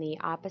then on the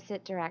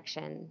opposite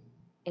direction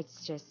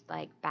it's just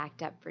like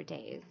backed up for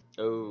days.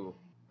 Oh,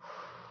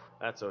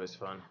 that's always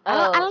fun.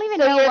 I don't even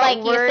so know you're what like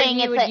you're word saying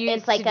you would use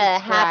it's like to a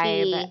describe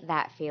happy,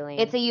 that feeling.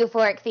 it's a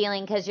euphoric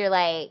feeling because you're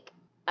like,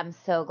 I'm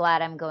so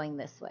glad I'm going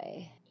this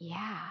way.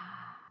 yeah.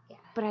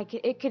 But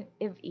it could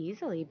have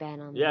easily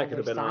been on the Yeah, other it could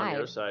have been side. on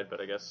your side, but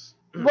I guess...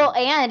 Well,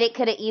 and it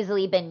could have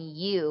easily been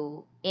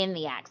you in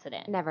the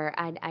accident. Never.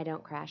 I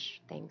don't crash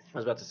things. I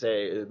was about to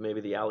say,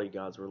 maybe the alley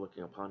gods were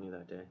looking upon you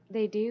that day.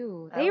 They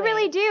do. Oh, They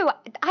really do.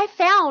 I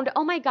found,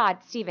 oh my God,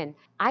 Steven,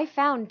 I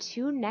found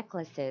 2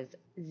 necklaces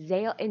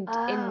in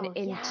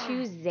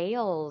two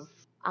Zales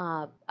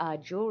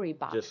jewelry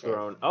boxes. Just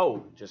thrown...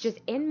 Just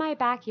in my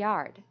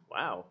backyard.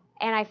 Wow.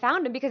 And I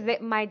found them because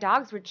my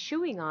dogs were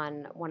chewing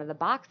on one of the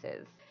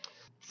boxes.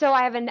 So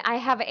I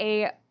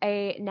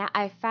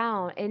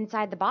found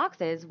inside the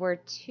boxes were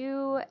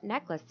 2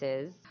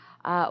 necklaces,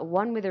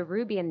 one with a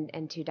ruby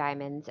and 2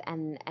 diamonds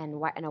and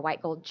a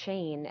white gold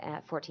chain,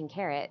 14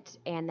 karat,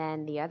 and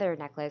then the other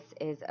necklace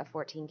is a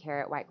 14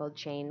 karat white gold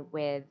chain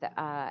with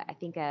I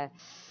think a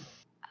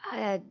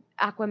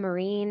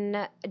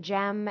aquamarine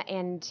gem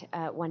and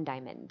 1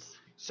 diamond.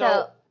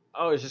 So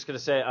I was just gonna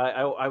say,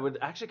 I would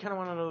actually kind of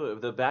want to know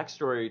the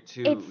backstory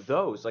to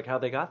those, like how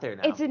they got there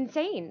now. It's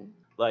insane.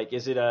 Like,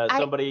 is it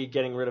somebody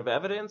getting rid of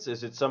evidence?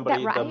 Is it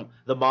somebody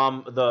the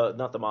mom,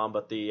 not the mom,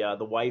 but the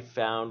wife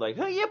found, like,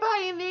 who you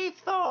buying these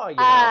for? You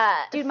know?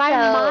 Dude, my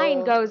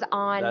mind goes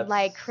on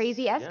like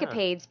crazy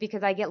escapades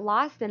because I get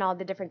lost in all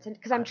the different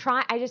because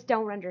I just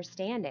don't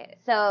understand it.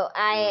 So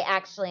I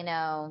actually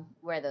know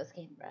where those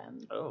came from.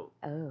 Oh.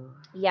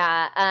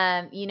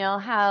 Yeah. You know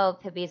how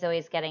Pippi's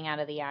always getting out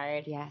of the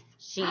yard? Yes.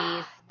 She's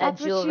a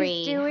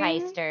jewelry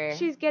heister.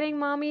 She's getting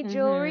mommy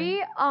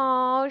jewelry.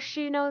 Oh,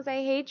 she knows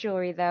I hate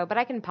jewelry though, but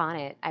I can pawn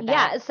it. I bet.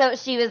 Yeah. So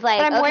she was like,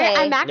 but I'm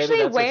okay.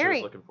 actually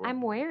wearing.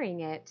 I'm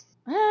wearing it,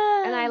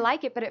 and I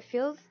like it, but it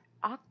feels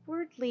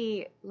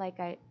awkwardly like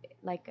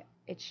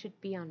it should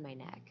be on my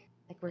neck.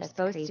 Like we're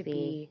supposed to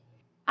be.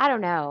 I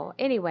don't know.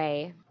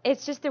 Anyway,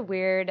 it's just a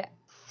weird,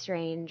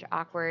 strange,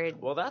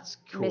 awkward. Well, that's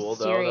cool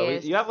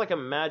mysterious. though. You have like a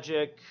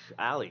magic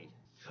alley.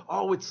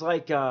 Oh, it's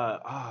like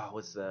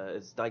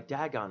it's like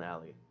Dagon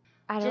Alley.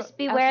 Just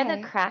beware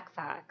the crack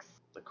fox.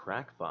 The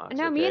crack fox.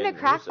 No, me and the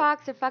crack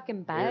fox are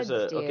fucking buds,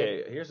 dude.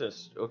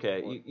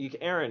 Okay,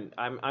 Aaron,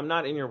 I'm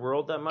not in your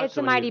world that much. It's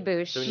a Mighty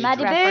Boosh.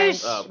 Mighty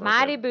Boosh. Oh,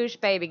 Mighty Boosh,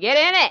 baby. Get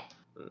in it.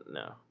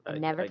 No.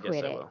 Never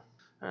quit it. Will.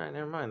 All right,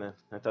 never mind then.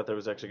 I thought there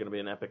was actually going to be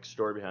an epic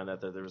story behind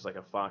that there was like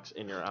a fox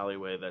in your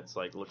alleyway that's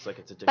like looks like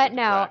it's addicted to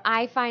crack.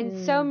 I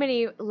find so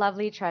many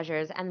lovely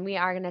treasures, and we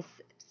are going to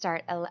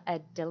start a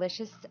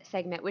delicious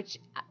segment, which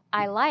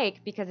I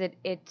like because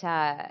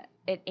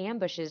it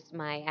ambushes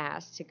my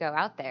ass to go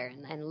out there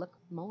and look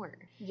more.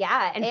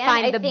 Yeah, and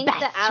find the best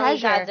the alley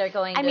treasure. Gods are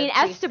going I to mean,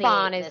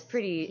 Esteban is a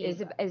pretty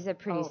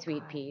Oh, sweet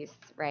God. piece,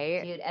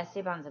 right? Dude,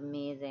 Esteban's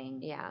amazing.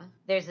 Yeah.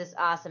 There's this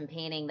awesome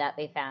painting that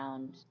they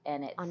found,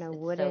 and it's On a it's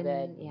wooden. so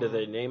good. Yeah. Do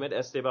they name it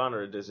Esteban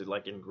or is it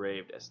like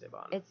engraved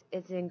Esteban?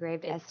 It's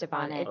engraved It's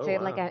Esteban. on it. It's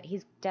Oh, like wow.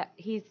 he's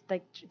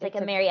like It's like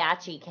a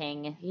mariachi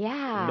king.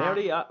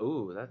 yeah.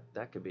 Ooh,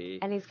 that could be.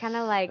 And he's kind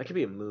of like That could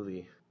be a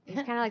movie. he's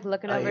kind of like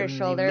looking I over his am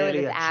the shoulder with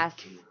his mariachi ass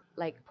king.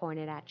 like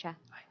pointed at you. I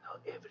know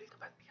everything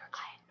about mariachi.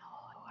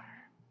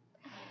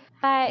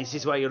 But This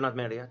is why you're not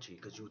mariachi,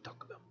 because you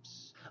talk about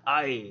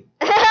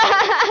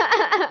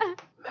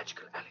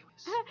magical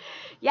alleyways.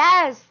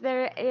 yes,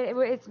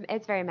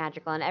 it's very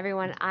magical, and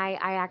everyone, I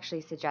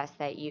actually suggest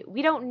that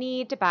we don't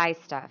need to buy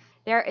stuff.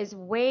 There is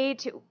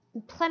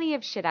plenty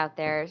of shit out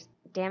there.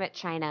 Damn it,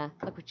 China!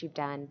 Look what you've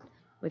done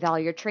with all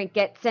your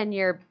trinkets and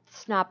your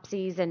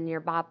snopsies and your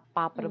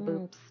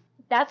bop-a-da-boops.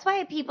 That's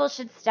why people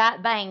should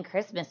stop buying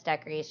Christmas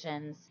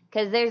decorations,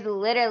 because there's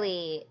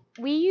literally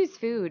We use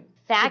food.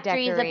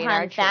 factories to decorate upon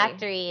our tree.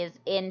 factories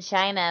in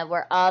China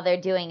where all they're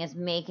doing is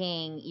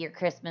making your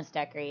Christmas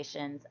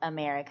decorations.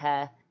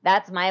 America,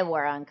 that's my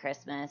war on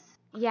Christmas.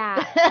 Yeah.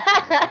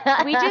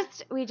 we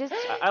just. I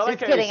like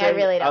Just how kidding, you're saying, I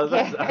really don't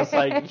care. I was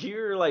like,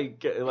 you're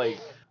like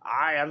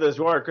I have this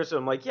war on Christmas.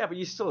 I'm like, yeah, but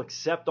you still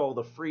accept all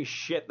the free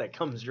shit that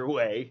comes your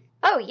way.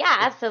 Oh yeah,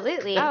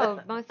 absolutely. Oh,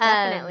 most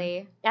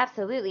definitely.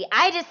 Absolutely.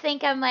 I just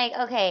think I'm like,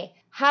 okay,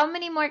 how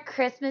many more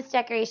Christmas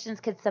decorations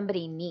could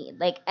somebody need?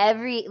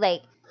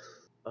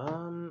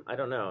 I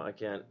don't know. I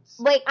can't.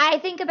 Like, I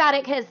think about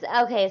it because,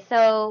 okay,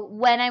 so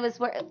when I was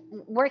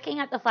working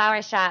at the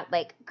flower shop,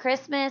 like,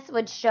 Christmas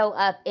would show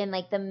up in,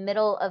 like, the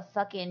middle of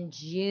fucking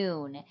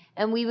June,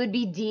 and we would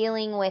be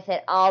dealing with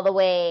it all the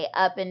way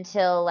up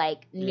until,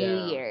 like,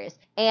 New Year's.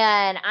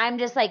 And I'm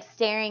just, like,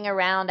 staring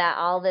around at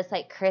all this,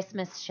 like,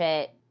 Christmas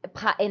shit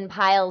in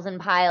piles and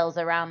piles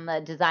around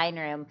the design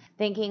room,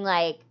 thinking,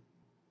 like,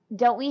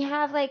 don't we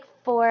have, like,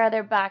 4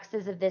 other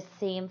boxes of this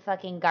same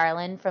fucking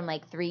garland from,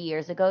 like, 3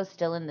 years ago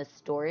still in the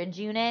storage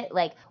unit?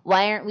 Like,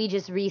 why aren't we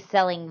just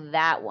reselling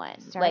that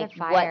one? Start a like,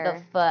 fire. what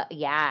the fuck?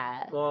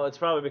 Yeah. Well, it's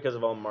probably because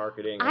of all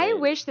marketing. I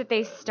wish that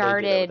they They do that with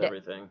started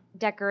everything.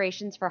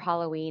 decorations for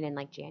Halloween in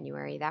like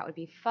January. That would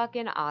be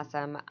fucking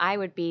awesome. I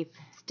would be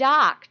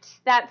stocked.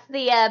 That's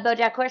the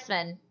BoJack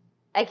Horseman.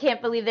 I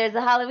can't believe there's a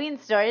Halloween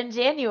store in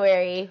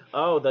January.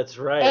 Oh, that's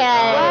right. And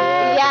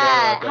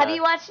I forgot about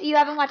that. You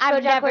haven't watched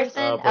I've BoJack never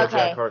Horseman? Oh, BoJack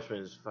Okay. Horseman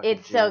is fucking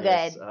It's so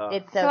genius. good. Oh.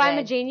 It's So so good. I'm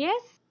a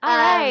genius? All Um,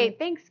 right.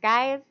 Thanks,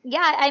 guys.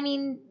 Yeah, I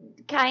mean,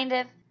 kind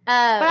of.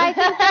 But I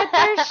think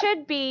that there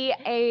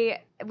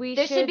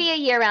should be a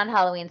year-round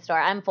Halloween store.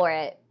 I'm for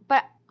it.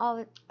 But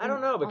I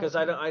don't know, because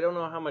I don't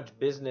know how much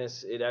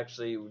business it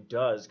actually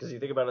does, because you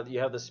think about it, you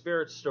have the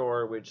spirit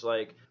store, which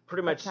like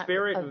pretty much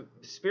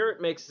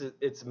spirit makes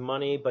its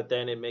money, but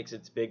then it makes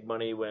its big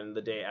money when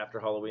the day after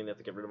Halloween they have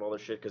to get rid of all their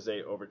shit because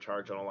they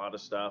overcharge on a lot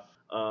of stuff.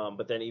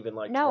 But then even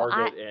like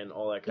Target and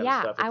all that kind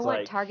of stuff. Yeah, I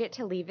want Target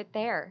to leave it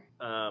there.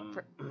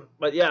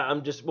 But yeah,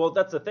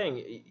 that's the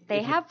thing.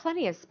 They have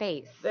plenty of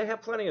space. They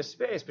have plenty of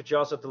space, but you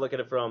also have to look at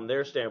it from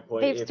their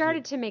standpoint. They've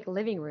started to make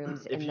living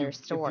rooms in their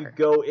store. If you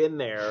go in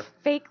there,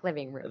 fake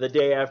living rooms, the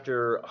day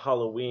after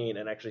Halloween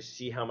and actually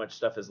see how much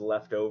stuff is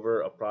left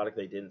over, a product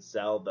they didn't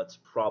sell, that's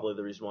probably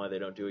the reason why they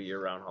don't do a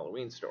year-round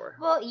Halloween store.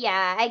 Well,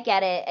 yeah, I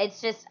get it. It's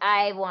just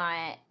I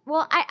want...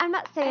 Well, I'm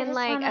not saying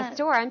like a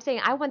store. I'm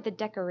saying I want the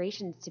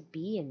decorations to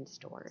be in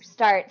stores.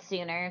 Start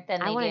sooner than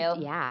they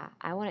do. Yeah,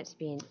 I want it to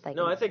be in like...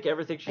 No, I think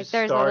everything should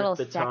start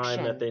the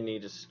time that they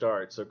need to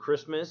start. So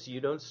Christmas, you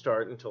don't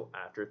start until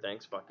after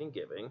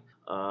Thanksgiving.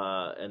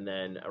 And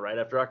then right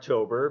after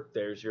October,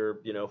 there's your,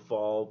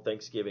 fall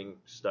Thanksgiving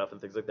stuff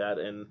and things like that.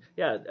 And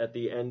yeah, at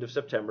the end of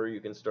September, you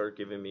can start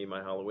giving me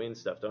my Halloween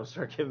stuff. Don't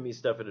start giving me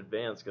stuff in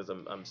advance because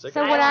I'm sick of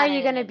it. So what are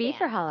you going to be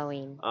for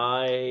Halloween?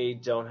 I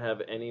don't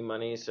have any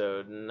money,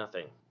 so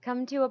nothing.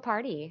 Come to a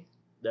party.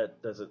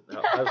 That doesn't...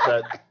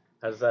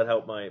 How does that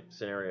help my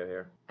scenario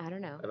here? I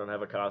don't know. I don't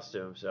have a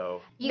costume,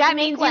 so... That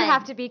means you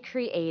have to be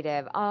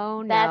creative.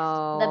 Oh,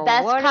 no. The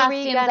best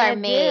costumes are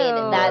made.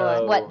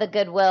 That's what the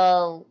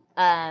Goodwill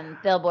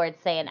billboards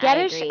say, and I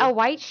agree. Get a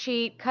white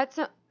sheet, cut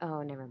some...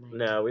 Oh, never mind.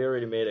 No, we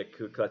already made a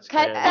Ku Klux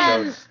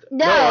Klan.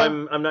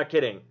 No, I'm not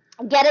kidding.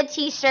 Get a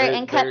T-shirt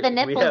and cut the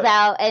nipples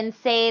out and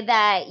say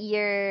that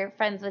you're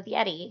friends with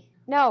Yeti.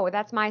 No,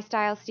 that's my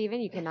style,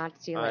 Steven. You cannot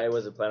steal it. I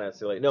wasn't planning on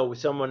stealing it. No,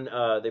 someone,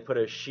 they put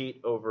a sheet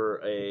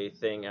over a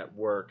thing at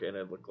work, and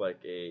it looked like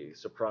a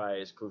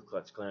surprise Ku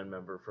Klux Klan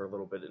member for a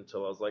little bit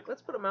until I was like,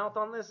 let's put a mouth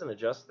on this and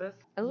adjust this.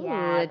 Ooh,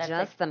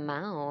 adjust the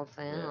mouth.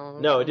 Yeah.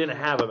 No, it didn't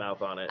have a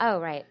mouth on it. Oh,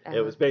 right.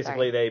 It was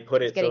basically, they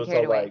put it so it's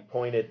a like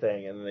pointed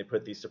thing, and then they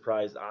put these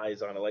surprised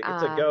eyes on it. Like,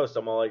 it's a ghost.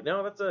 I'm all like,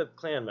 no, that's a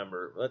Klan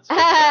member. Let's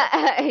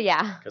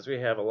yeah. Because we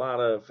have a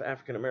lot of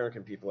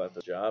African-American people at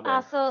the job.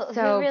 Also,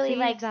 who really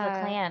likes the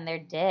Klan? They're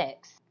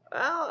dicks.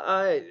 Well,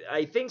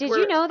 I think. Did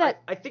you know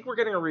that? I think we're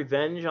getting a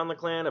revenge on the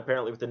Klan.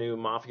 Apparently, with the new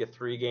Mafia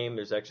 3 game,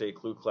 there's actually a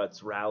Ku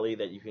Klux rally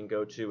that you can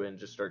go to and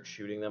just start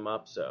shooting them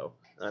up. So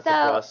that's a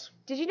plus.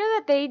 Did you know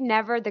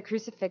that the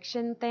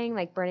crucifixion thing,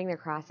 like burning their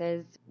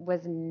crosses,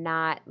 was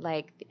not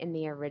like in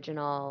the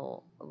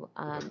original.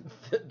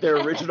 Their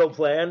original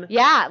plan?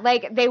 Yeah,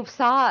 like they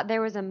saw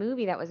there was a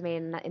movie that was made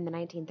in the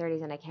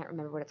 1930s, and I can't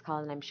remember what it's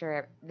called, and I'm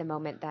sure the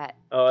moment that...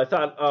 Oh, I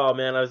thought, oh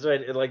man, I was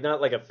right, like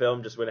not like a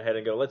film just went ahead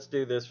and go, let's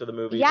do this for the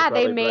movie. Yeah,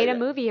 they made a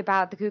movie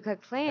about the Ku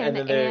Klux Klan,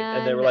 and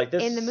they were like,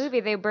 this... in the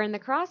movie they burned the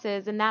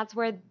crosses, and that's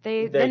where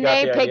they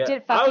picked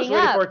it fucking up. I was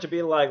waiting for it to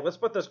be like, let's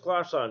put this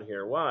cross on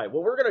here. Why?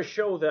 Well, we're going to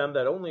show them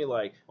that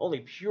only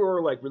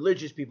pure like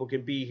religious people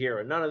can be here,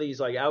 and none of these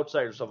like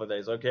outsiders stuff like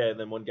that. Okay, and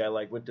then one guy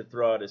like went to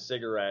throw out his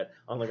cigarette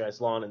on the guy's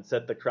lawn and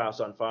set the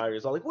cross on fire.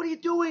 He's all like, "What are you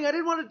doing? I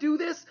didn't want to do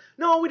this.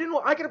 No, we didn't.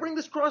 I gotta bring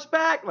this cross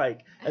back."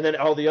 Like, and then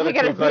all the other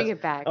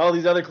all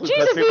these other Ku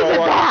Klux people are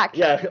like,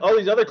 yeah, all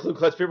these other Ku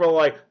Klux people are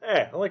like,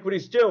 "Hey, I like what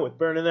he's doing with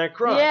burning that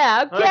cross."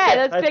 Yeah, okay,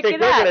 let's pick it up. I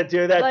think we're gonna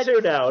do that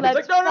too now. And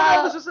it's like,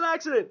 no, this is an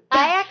accident.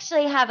 I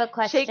actually have a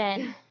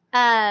question.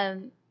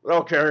 We're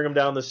all carrying him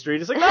down the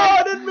street. It's like, no,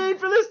 I didn't mean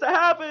for this to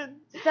happen.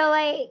 So,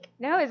 like...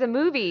 No, it's a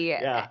movie.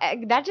 Yeah.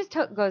 That just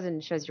goes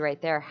and shows you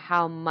right there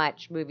how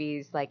much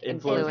movies, like,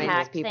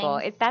 influence people.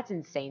 That's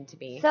insane to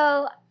me.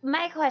 So,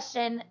 my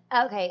question...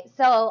 Okay,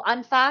 so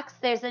on Fox,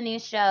 there's a new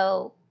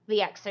show,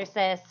 The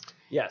Exorcist.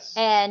 Yes.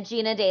 And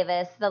Gina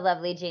Davis, the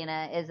lovely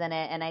Gina, is in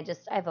it, and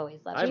I've always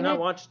loved it. I've not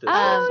watched it.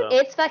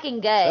 It's fucking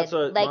good. That's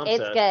what like, Mom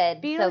it's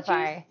said. good so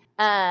far.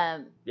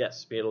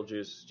 Yes,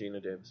 Beetlejuice, Gina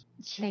Davis.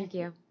 Thank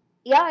you.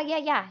 Yeah.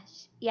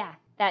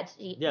 That's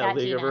League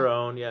Gina. of Her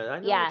Own. Yeah, I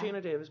know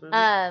Gina Davis movie.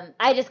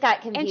 I just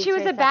got confused. And she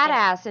was a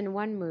badass in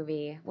one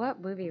movie.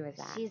 What movie was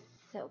that? She's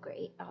so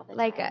great all the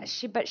like time.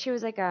 She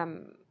was like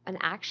an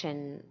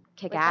action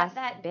kick-ass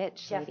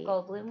bitch. Jeff lady.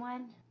 Goldblum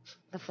one.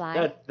 The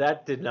Fly.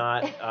 That did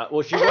not.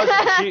 Well, she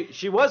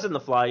was in The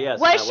Fly. Yes.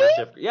 Was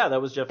she?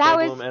 That was Jeff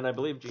Goldblum, and I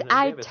believe Gina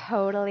Davis. I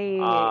totally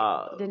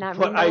did not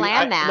mean to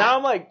land that. Now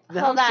I'm like,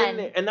 hold on.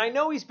 And I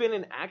know he's been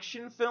in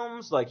action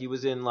films. Like he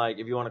was in like,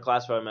 if you want to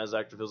classify him as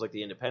actor, feels like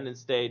the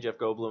Independence Day, Jeff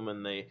Goldblum,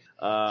 and the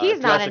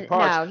Jurassic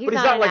Park. He's but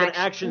he's not like an an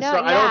action no,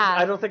 star. yeah.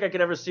 I don't think I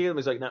could ever see him.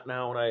 He's like,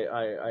 now what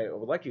I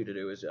would like you to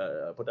do is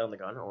put down the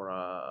gun, or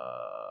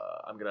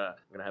I'm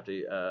gonna have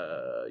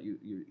to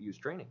use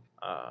training.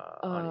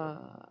 On you.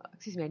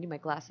 Excuse me, I need my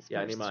glasses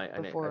Yeah, first I need my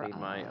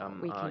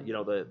we can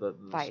the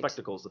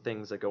spectacles, the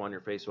things that go on your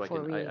face, so I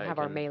have can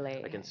our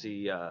melee. I can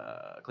see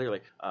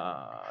clearly.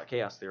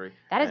 Chaos theory.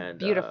 That is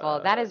beautiful.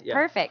 That is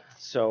perfect.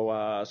 So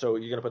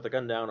you're gonna put the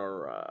gun down,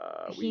 or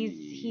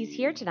he's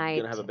here tonight.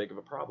 Gonna have a big of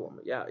a problem.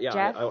 Yeah.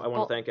 Jeff I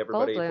want to thank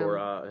everybody Goldblum.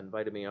 for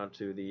inviting me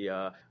onto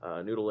the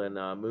Noodle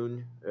and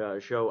Moon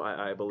show.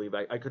 I believe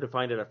I couldn't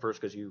find it at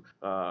first because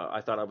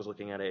I thought I was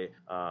looking at a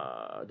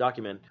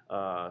document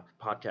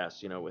podcast,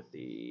 with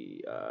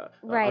the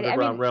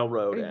Underground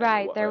Railroad.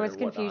 Right, there was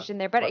confusion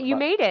there, but you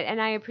made it,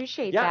 and I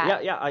appreciate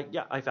that.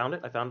 Yeah. I found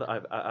it. I found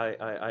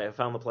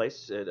the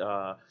place. It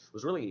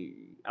was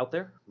really out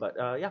there, but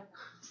yeah.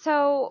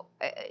 So,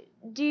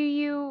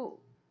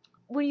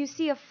 when you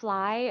see a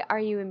fly, are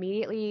you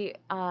immediately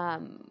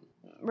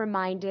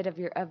reminded of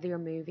your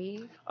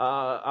movie?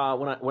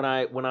 When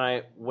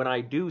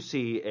I do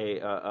see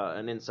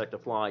an insect, a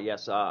fly,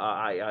 yes,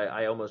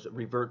 I almost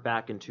revert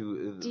back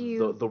into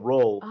the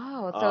role.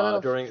 Oh, it's a little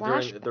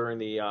during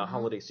the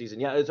holiday season.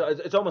 Yeah,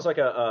 it's almost like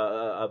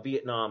a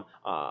Vietnam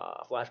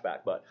flashback,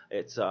 but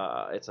it's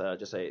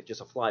just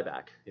a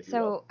flyback. If you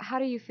will. How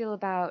do you feel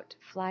about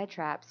fly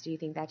traps? Do you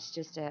think that's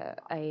just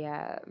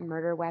a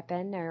murder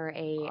weapon or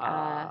a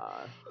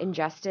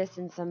injustice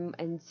in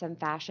some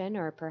fashion,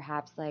 or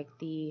perhaps like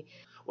the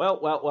Well,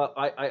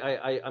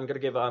 I'm gonna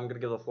give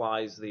the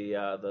flies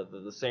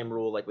the same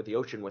rule like with the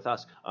ocean with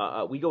us.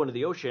 We go into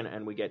the ocean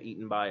and we get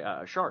eaten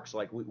by sharks.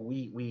 Like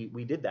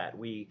we did that.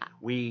 We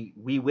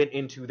went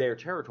into their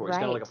territory. It's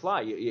kind of like a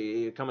fly.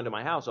 You come into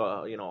my house,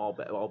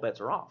 all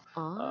bets are off.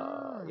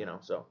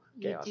 So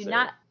you do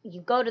not.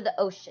 You go to the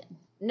ocean.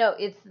 No,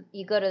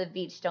 you go to the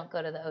beach. Don't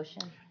go to the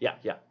ocean. Yeah.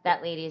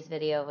 That lady's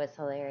video was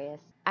hilarious.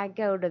 I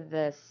go to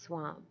the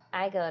swamp.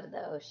 I go to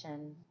the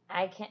ocean.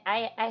 I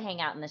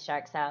hang out in the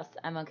shark's house.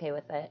 I'm okay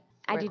with it.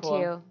 I do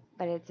too,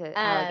 but it's an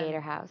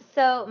alligator house.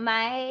 So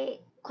my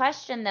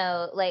question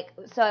though,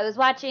 so I was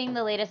watching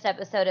the latest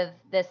episode of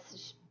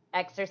this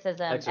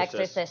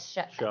Exorcist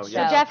show. So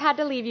Jeff had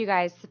to leave you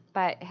guys,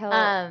 but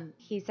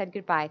he said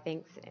goodbye.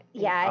 Thanks.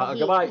 Yeah.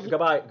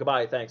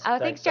 Goodbye. Thanks. Oh,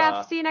 thanks,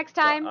 Jeff. See you next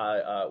time.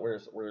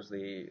 Where's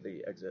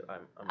the exit?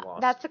 I'm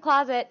lost. That's the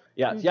closet.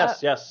 Yeah.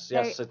 Yes.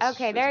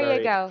 Okay, there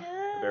you go.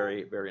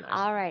 Very, very nice.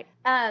 All right.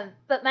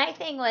 But my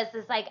thing was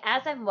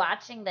as I'm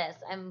watching this,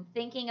 I'm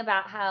thinking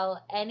about how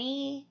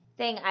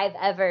anything I've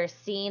ever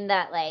seen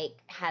that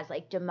has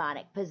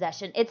demonic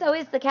possession, it's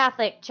always the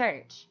Catholic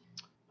Church.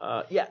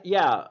 Yeah.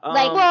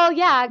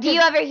 Do you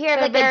ever hear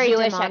of a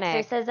Jewish demonic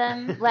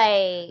exorcism?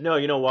 No,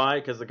 you know why?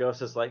 Because the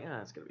ghost is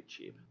it's gonna be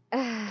cheap.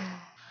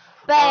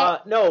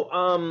 But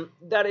no,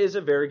 that is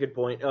a very good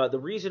point. The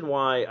reason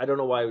why, I don't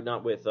know why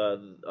not with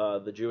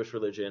the Jewish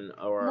religion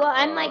or. Well,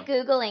 I'm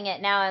Googling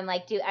it now. I'm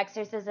do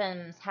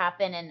exorcisms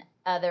happen in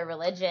other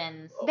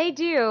religions? They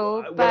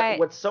do, but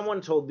what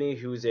someone told me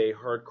who's a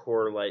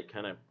hardcore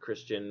kind of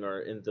Christian or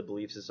into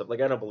beliefs and stuff, I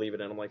don't believe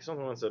it, and I'm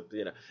someone wants to,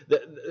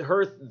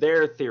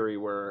 their theory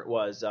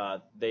was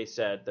they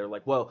said they're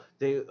well,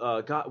 they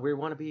God, we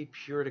want to be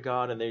pure to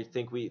God, and they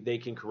think they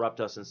can corrupt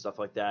us and stuff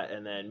like that,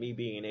 and then me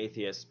being an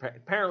atheist,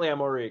 apparently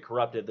I'm already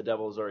corrupted, the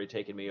devil's already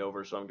taken me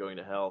over, so I'm going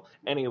to hell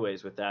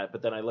anyways with that.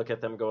 But then I look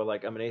at them and go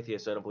I'm an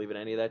atheist, so I don't believe in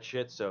any of that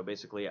shit, so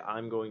basically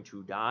I'm going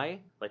to die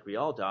like we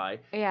all die,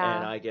 and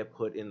I get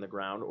put in the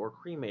ground or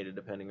cremated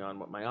depending on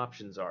what my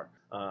options are.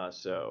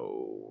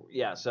 So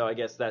I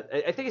guess that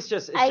I think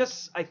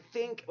I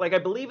think I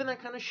believe in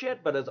that kind of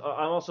shit, but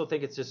I also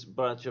think it's just a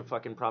bunch of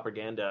fucking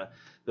propaganda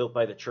built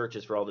by the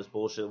churches for all this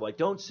bullshit.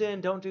 Don't sin,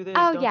 don't do this.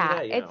 Oh don't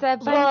yeah, do that, it's a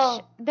bunch.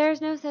 Well,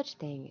 there's no such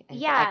thing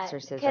as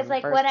exorcism. Because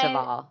first of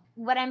all,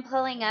 what I'm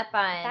pulling up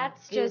on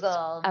that's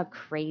Google, just a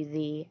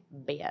crazy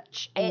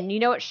bitch. And you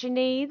know what she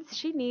needs?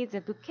 She needs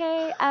a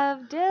bouquet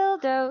of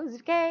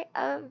dildos.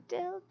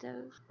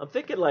 I'm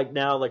thinking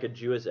now a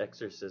Jewish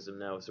exorcism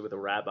now, so with a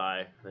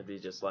rabbi, that'd be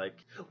just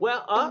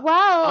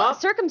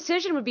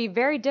circumcision would be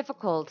very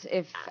difficult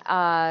if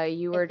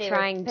you were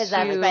trying to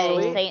possessed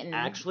by Satan.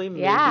 Actually,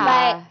 maybe.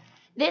 Yeah. But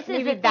this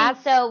is the thing.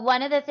 So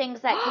one of the things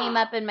that came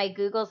up in my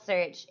Google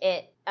search,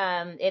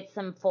 it's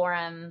some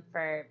forum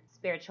for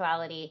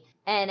spirituality,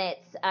 and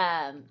it's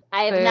I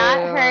have not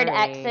heard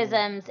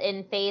exorcisms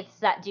in faiths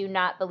that do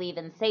not believe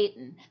in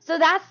Satan. So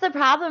that's the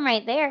problem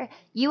right there.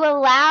 You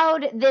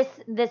allowed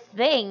this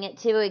thing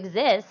to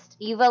exist.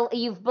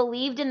 You've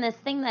believed in this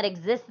thing that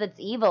exists that's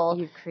evil.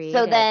 You've created.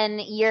 So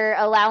then you're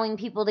allowing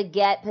people to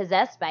get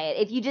possessed by it.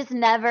 If you just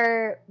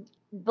never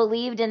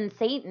believed in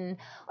Satan,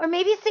 or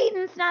maybe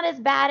Satan's not as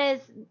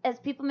bad as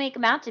people make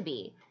him out to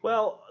be.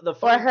 Well,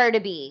 or her to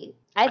be.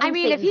 I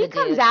mean, if he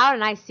comes out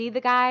and I see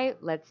the guy,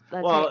 let's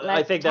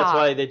I think talk. that's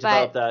why they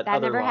developed that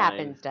other never line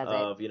happens, does it?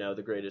 of,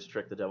 the greatest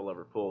trick the devil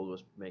ever pulled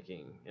was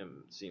making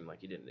him seem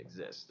like he didn't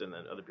exist. And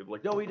then other people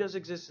no, he does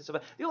exist and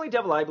stuff. The only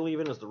devil I believe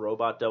in is the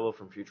robot devil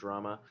from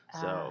Futurama.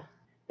 So.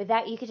 But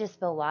that, you could just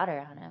spill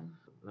water on him.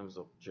 That was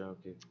a joke.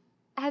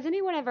 Has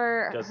anyone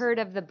ever heard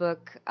of the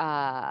book,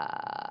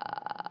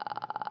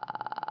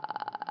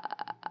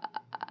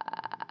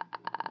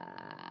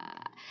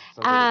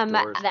 Sounds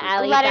like a Doors The creep.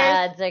 alley Letters-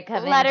 gods are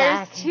coming Letters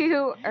back.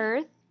 to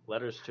Earth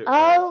Letters to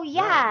Oh, Earth.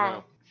 yeah.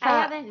 No.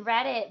 I haven't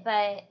read it,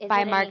 but is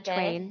by it Mark any good?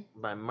 Twain.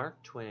 By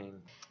Mark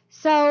Twain.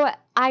 So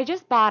I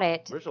just bought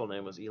it. Original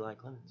name was Eli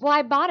Clemens. Well,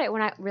 I bought it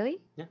when I really.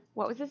 Yeah.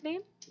 What was his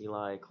name?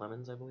 Eli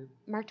Clemens, I believe.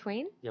 Mark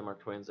Twain. Yeah, Mark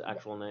Twain's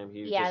actual name.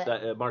 He Yeah.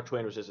 just Mark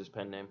Twain was just his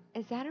pen name.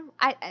 Is that a?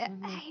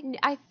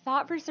 I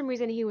thought for some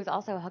reason he was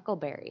also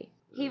Huckleberry.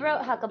 He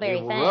wrote Huckleberry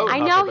He Finn. wrote I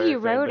know Huckleberry he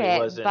Finn, wrote but he it,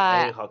 wasn't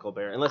but a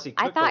Huckleberry, unless he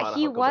I cooked a lot thought of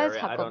he was Huckleberry.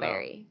 I don't know.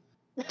 Huckleberry.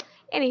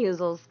 Any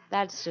hoozles.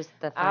 That's just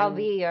the fun. I'll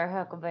be your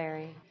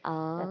Huckleberry.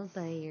 I'll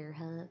be your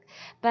Huck.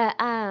 But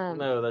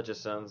No, that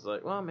just sounds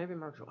like, well, maybe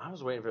Mark. I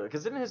was waiting for that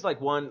because didn't his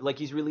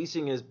he's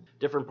releasing his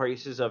different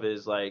pieces of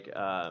his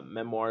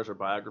memoirs or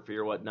biography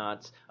or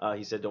whatnot.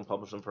 He said don't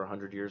publish them for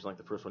 100 years. Like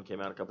the first one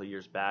came out a couple of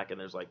years back, and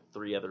there's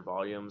 3 other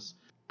volumes.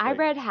 I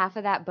read half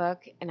of that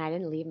book and I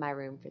didn't leave my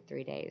room for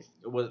 3 days.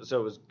 It was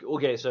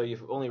okay. So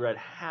you've only read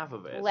half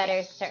of it.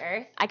 Letters to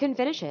Earth. I couldn't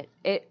finish it.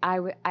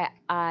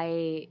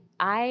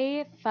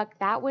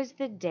 That was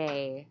the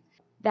day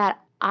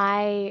that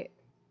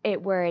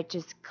where it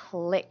just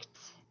clicked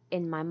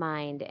in my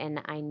mind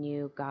and I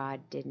knew God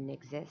didn't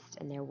exist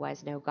and there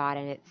was no God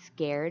and it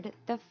scared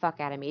the fuck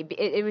out of me.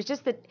 It was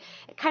just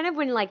kind of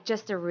when a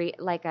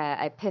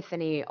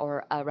epiphany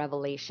or a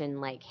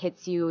revelation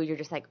hits you, you're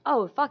just like,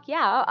 oh fuck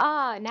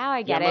yeah, now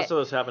I get it. Most of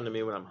those happen to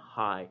me when I'm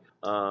high.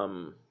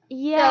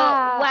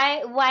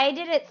 Yeah. So why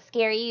did it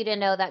scare you to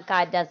know that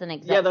God doesn't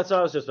exist? Yeah, that's what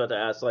I was just about to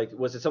ask.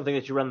 Was it something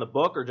that you read in the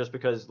book, or just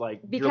because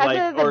Because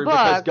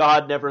because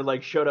God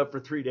never showed up for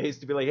 3 days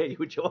to be like, hey,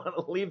 would you want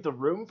to leave the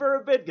room for a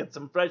bit, get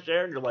some fresh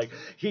air? And you're like,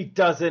 he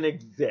doesn't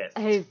exist.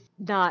 He's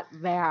not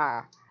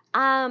there.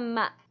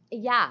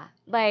 Yeah,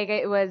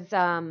 it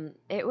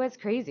was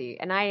crazy,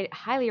 and I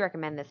highly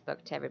recommend this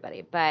book to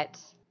everybody. But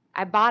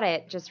I bought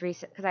it just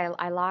recently because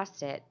I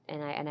lost it,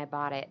 and I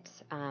bought it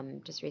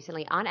just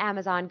recently on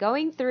Amazon.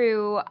 Going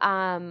through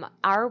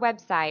our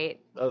website,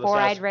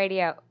 Four-Eyed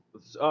Radio.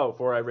 Oh,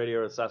 4-Eyed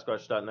Radio at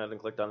Sasquatch.net and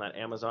clicked on that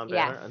Amazon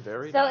banner. Yes. And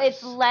very So nice.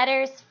 it's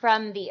Letters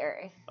from the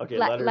Earth. Okay,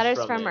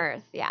 letters from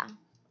Earth. Yeah.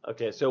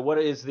 Okay, so what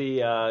is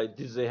the?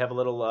 Do they have a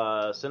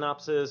little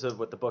synopsis of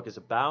what the book is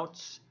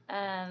about?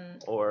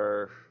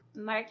 Or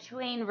Mark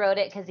Twain wrote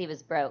it because he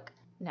was broke.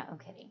 No, I'm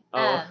kidding.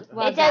 Oh.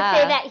 It does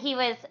say that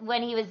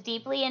when he was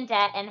deeply in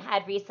debt and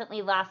had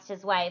recently lost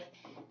his wife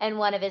and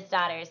one of his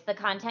daughters. The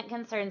content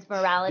concerns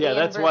morality and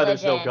that's religion. why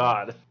there's no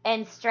God.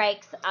 And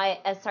strikes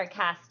as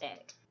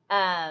sarcastic.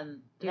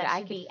 Dude,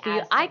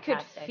 I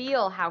could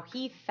feel how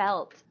he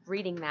felt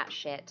reading that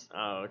shit.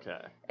 Oh, okay.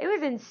 It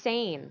was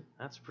insane.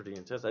 That's pretty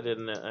intense. I had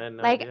no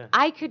like idea.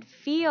 I could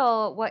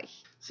feel what.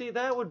 See,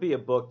 that would be a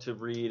book to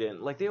read,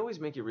 and they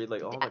always make you read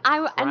all the crap I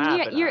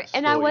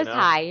was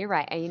high. You're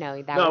right.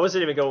 I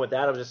wasn't even going with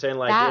that. I was just saying in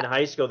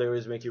high school they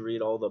always make you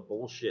read all the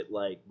bullshit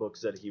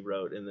books that he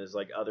wrote, and there's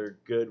other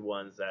good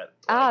ones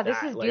that.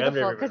 This is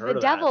beautiful because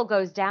the devil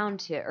goes down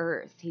to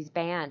Earth. He's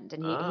banned,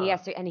 and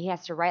he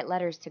has to write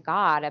letters to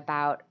God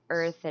about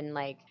Earth and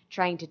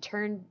trying to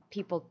turn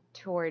people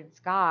towards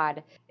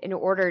God in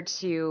order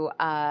to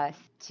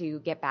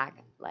get back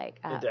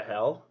into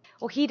hell.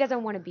 Well, he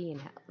doesn't want to be in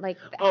hell.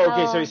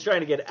 Okay, so he's trying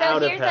to get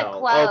out of hell. So here's a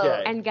quote.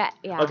 Okay. And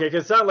Okay,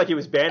 because it's not like he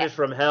was banished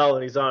from hell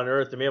and he's on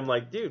Earth. To me, I'm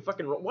like, dude,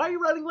 fucking, why are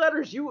you writing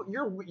letters?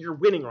 You're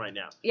winning right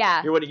now.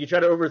 Yeah. You're winning. You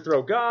try to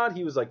overthrow God.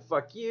 He was like,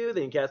 fuck you.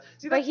 Then you cast.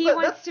 See, but he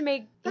wants to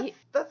make.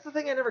 That's the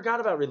thing I never got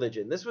about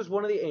religion. This was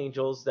one of the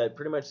angels that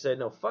pretty much said,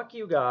 no, fuck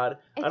you, God.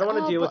 I don't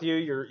want to deal with you.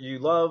 You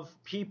love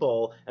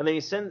people, and then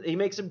he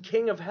makes him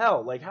king of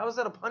hell. How is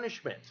that a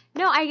punishment?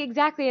 No,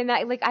 exactly, and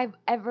that I've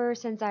ever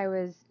since I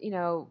was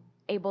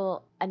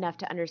able enough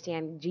to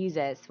understand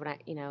Jesus when I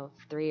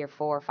 3 or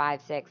 4 or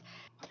 5, 6.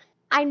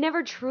 I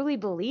never truly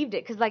believed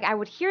it because I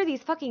would hear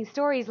these fucking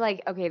stories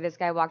okay, this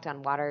guy walked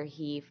on water,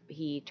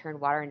 he turned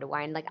water into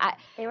wine.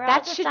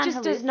 That shit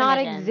just does not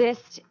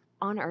exist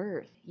on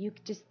Earth.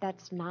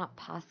 That's not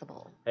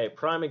possible. Hey,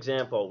 prime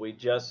example. We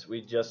just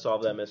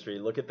solved that mystery.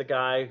 Look at the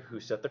guy who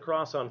set the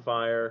cross on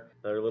fire.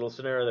 Their little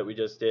scenario that we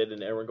just did,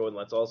 and everyone going,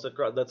 "Let's all set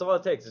cross." That's all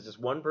it takes. It's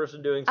just one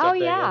person doing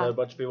something, and a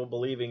bunch of people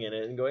believing in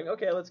it and going,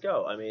 "Okay, let's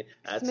go." I mean,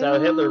 that's how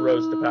Hitler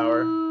rose to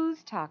power.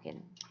 Smooth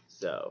talking.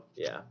 So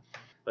yeah.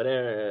 But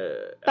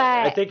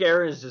I think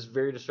Aaron is just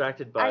very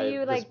distracted by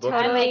this book.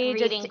 Are you totally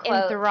just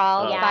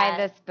enthralled by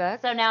this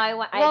book? So now I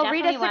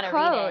definitely want to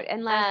read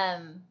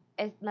it.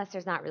 Unless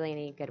there's not really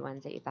any good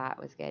ones that you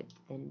thought was good,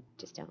 then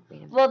just don't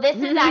read them. Well, this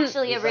is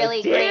actually a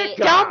really great...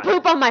 Don't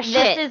poop on my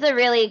shit! This is a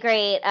really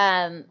great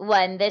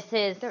one. This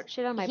is... Don't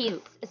shit on my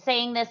poop. He's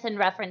saying this in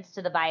reference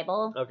to the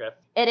Bible. Okay.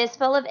 It is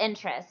full of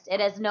interest. It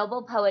has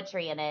noble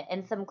poetry in it,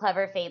 and some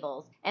clever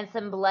fables, and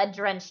some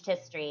blood-drenched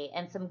history,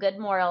 and some good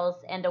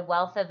morals, and a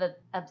wealth of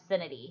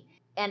obscenity,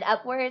 and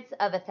upwards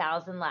of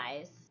 1,000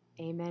 lies.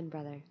 Amen,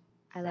 brother.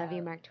 I love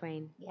you, Mark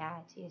Twain. Yeah,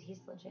 dude,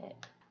 he's legit.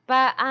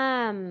 But,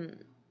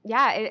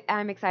 yeah,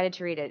 I'm excited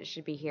to read it. It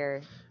should be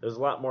here. It was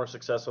a lot more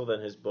successful than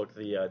his book,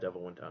 The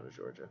Devil Went Down to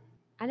Georgia.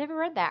 I never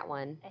read that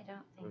one. I don't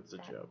think It's a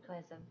joke.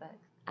 was a book.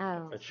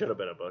 Oh. It should have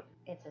been a book.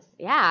 It's a.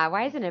 Yeah,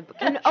 why isn't it?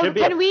 Should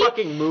be can a we?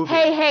 fucking movie.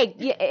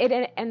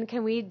 Hey, and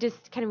can we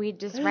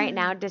just right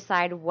now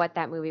decide what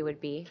that movie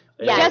would be?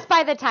 Yeah. Just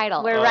by the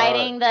title. We're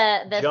writing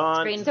the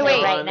John,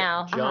 screenplay right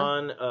now.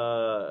 John,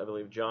 I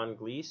believe John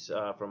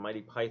Gleese from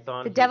Mighty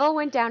Python. The devil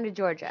went down to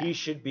Georgia. He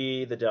should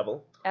be the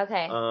devil.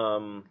 Okay.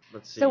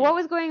 Let's see. So what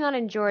was going on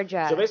in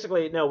Georgia? So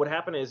basically, no. What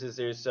happened is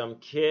there's some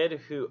kid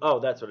who. Oh,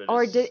 that's what it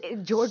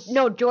is.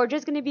 Or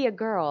Georgia's going to be a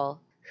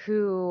girl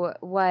who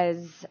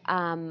was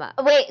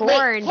wait.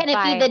 born Can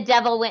it be the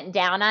devil went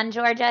down on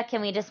Georgia?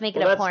 Can we just make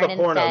it a porn instead?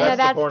 No,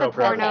 that's the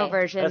porno Okay.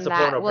 version That's the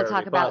that porno we'll parody,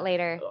 talk about but,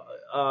 later.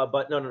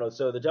 But no.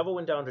 So the devil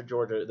went down to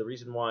Georgia. The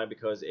reason why,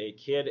 because a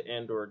kid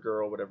and or a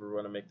girl, whatever we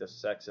want to make the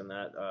sex in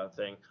that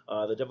thing,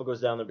 the devil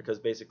goes down there because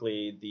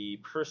basically the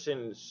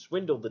person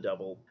swindled the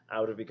devil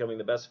out of becoming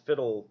the best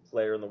fiddle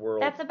player in the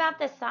world. That's about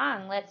the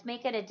song. Let's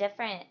make it a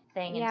different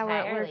thing entirely.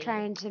 Yeah, we're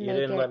trying to make it.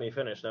 You didn't let me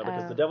finish now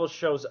because the devil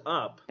shows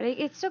up But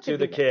it still to could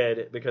the be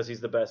kid because he's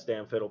the best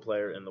damn fiddle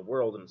player in the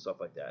world and stuff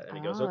like that. And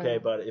he goes, okay,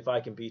 but if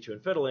I can beat you in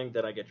fiddling,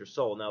 then I get your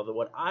soul. Now,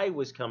 what I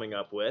was coming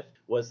up with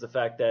was the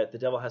fact that the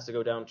devil has to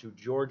go down to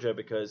Georgia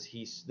because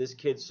this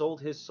kid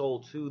sold his soul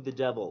to the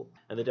devil,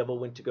 and the devil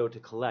went to go to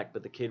collect,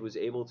 but the kid was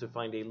able to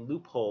find a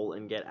loophole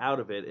and get out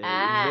of it, and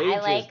it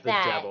enrages I like the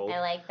that. devil. I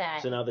like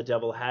that. So now the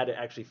devil had to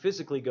actually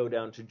physically go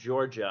down to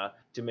Georgia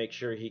to make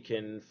sure he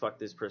can fuck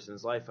this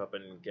person's life up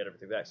and get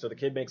everything back. So the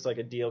kid makes like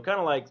a deal, kind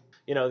of like,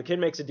 the kid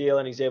makes a deal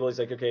and he's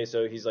like, okay,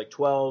 so he's like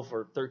 12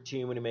 or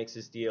 13 when he makes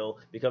his deal,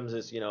 becomes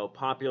this,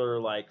 popular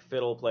like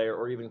fiddle player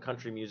or even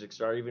country music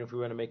star, even if we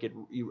want to make it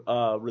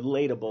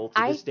relatable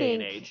to this day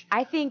and age.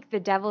 I think the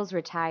devil's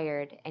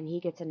retired and he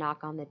gets a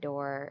knock on the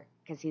door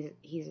because he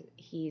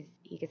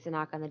gets a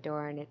knock on the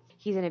door and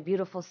he's in a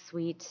beautiful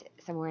suite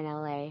somewhere in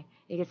LA.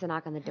 He gets a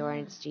knock on the door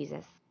and it's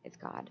Jesus. It's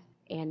God.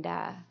 And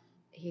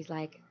he's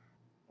like,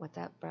 "What's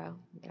up, bro?" And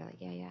they're like,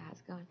 "Yeah, how's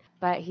it going?"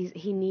 But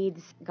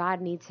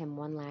God needs him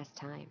one last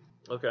time.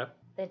 Okay.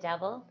 The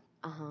devil?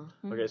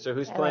 Okay, so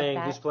who's I playing?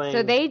 like that. Who's playing?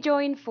 So they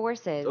join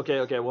forces.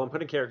 Okay. Well, I'm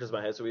putting characters in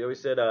my head. So we always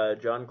said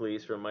John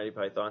Gleese from Mighty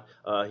Python.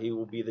 He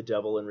will be the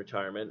devil in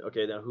retirement.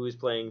 Okay, now who is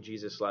playing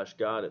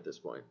Jesus/God at this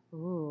point?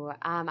 Ooh,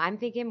 I'm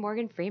thinking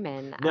Morgan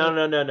Freeman.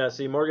 No.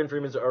 See, Morgan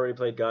Freeman's already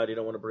played God. You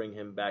don't want to bring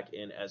him back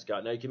in as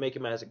God. Now you can make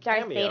him as a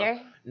Darth cameo. Vader?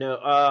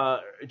 No,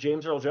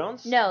 James Earl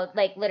Jones? No,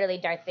 like literally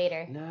Darth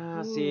Vader.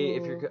 No, see,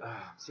 if you're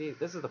see,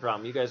 this is the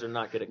problem. You guys are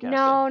not good at casting.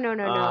 No,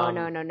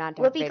 not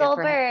Darth Whoopi Vader.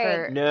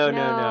 Goldberg. No.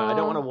 I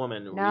don't want a woman.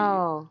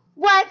 No.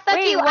 What? Fuck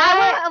Wait, you. what?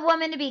 I want a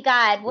woman to be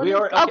God.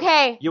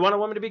 Okay. You want a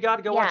woman to be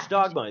God? Go Yeah. watch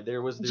Dogma.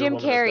 There was Jim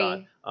woman Carrey.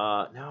 Was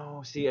God.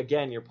 No, see,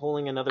 again, you're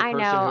pulling another person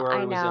who I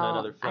already was in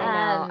another film.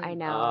 I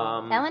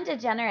know. Ellen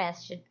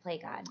DeGeneres should play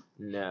God.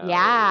 No.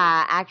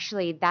 Yeah,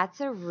 actually, that's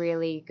a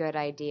really good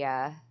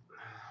idea.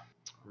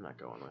 I'm not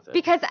going with it.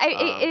 Because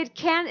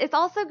it's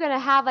also going to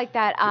have like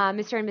that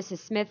Mr. and Mrs.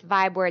 Smith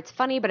vibe where it's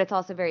funny, but it's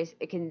also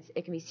it can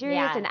be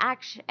serious and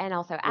action and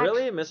also action.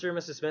 Really? Mr. and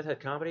Mrs. Smith had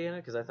comedy in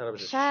it? Because I thought it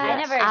was a shit. I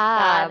never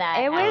saw that.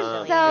 It was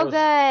actually. so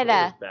good. It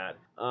was bad.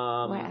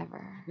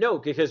 Whatever. No,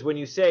 because when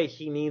you say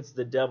he needs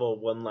the devil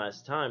one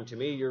last time, to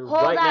me, you're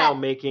Hold now up.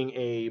 making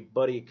a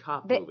buddy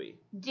cop movie.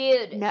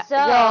 Dude, No, so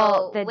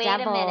well, the wait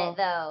devil- a minute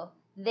though.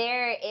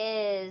 There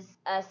is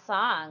a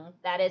song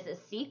that is a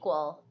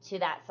sequel to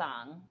that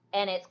song,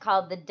 and it's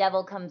called The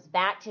Devil Comes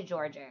Back to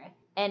Georgia.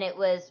 And it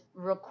was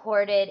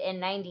recorded in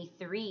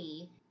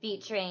 93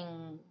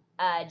 featuring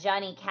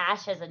Johnny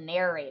Cash as a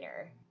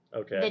narrator.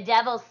 Okay. The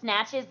devil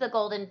snatches the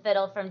golden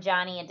fiddle from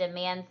Johnny and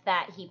demands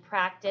that he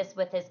practice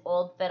with his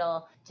old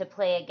fiddle to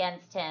play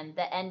against him.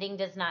 The ending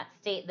does not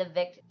state the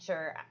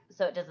victor,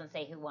 so it doesn't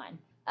say who won.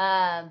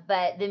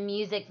 But the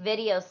music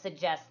video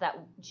suggests that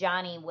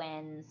Johnny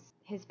wins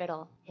His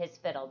fiddle.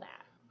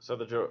 back. So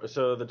the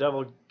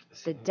devil.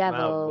 The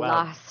devil Wow.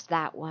 lost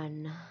that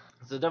one.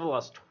 So the devil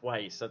lost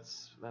twice.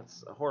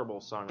 That's a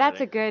horrible song. That's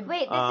a good.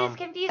 Wait, this is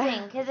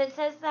confusing because it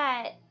says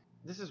that.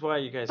 This is why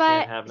you guys But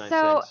can't have nice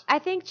so things. I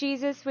think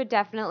Jesus would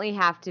definitely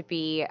have to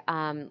be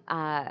Ellen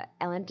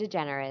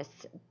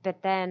DeGeneres,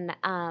 but then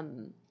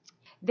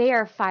they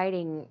are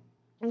fighting.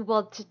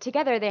 Well,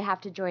 together they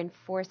have to join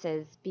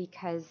forces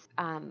because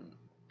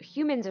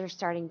humans are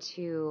starting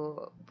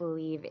to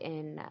believe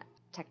in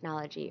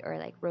technology or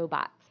like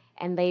robots,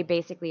 and they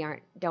basically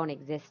don't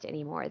exist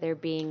anymore. They're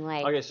being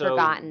like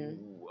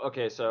forgotten.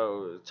 Okay,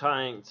 so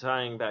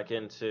tying back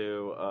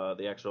into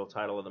the actual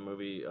title of the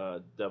movie,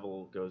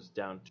 Devil Goes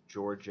Down to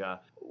Georgia.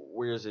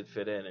 Where does it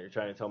fit in? Are you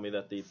trying to tell me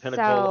that the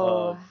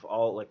pinnacle of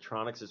all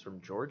electronics is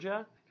from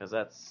Georgia? Because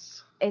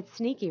it's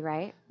sneaky,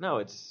 right? No,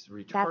 it's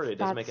retarded. It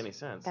doesn't make any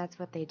sense. That's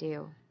what they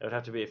do. It would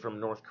have to be from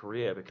North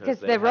Korea because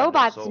the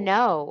robots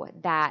know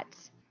that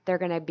they're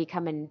going to be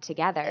coming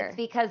together. It's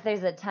because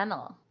there's a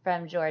tunnel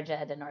from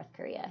Georgia to North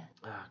Korea.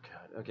 Oh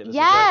God. Okay.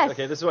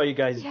 This is why you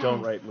guys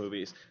don't write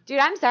movies. Dude,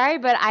 I'm sorry,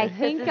 but I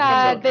think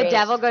the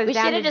Devil Goes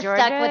Down to just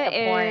Georgia stuck with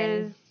the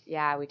porn.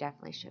 Yeah, we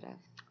definitely should have.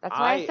 That's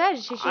why I said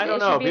she should. I don't it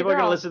know. should be a People are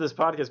girl. going to listen to this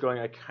podcast going,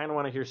 I kind of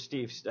want to hear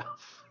Steve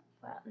stuff.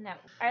 Well, no.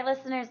 Our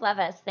listeners love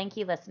us. Thank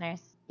you,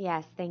 listeners.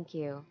 Yes, thank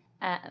you.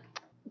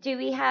 Do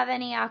we have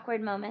any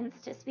awkward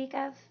moments to speak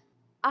of?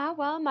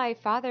 Well, my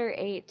father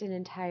ate an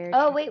entire...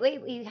 Oh, wait.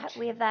 We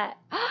have that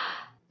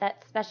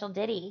that special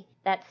ditty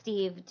that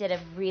Steve did a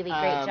really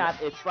great job.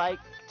 It's like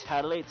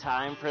totally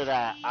time for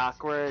that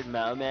awkward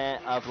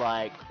moment of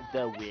like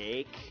the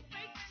week.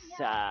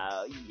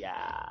 So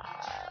yeah.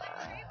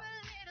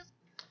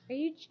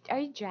 Are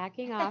you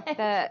jacking off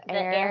the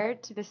air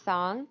to the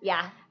song?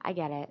 Yeah. I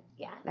get it.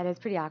 Yeah. That is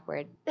pretty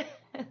awkward.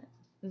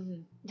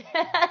 Mm-hmm.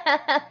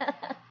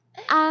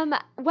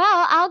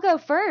 Well, I'll go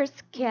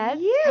first,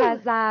 kids,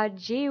 because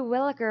gee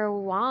williker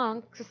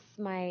wonks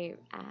my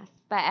ass.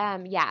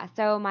 But yeah.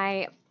 So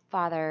my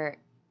father,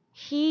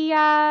 he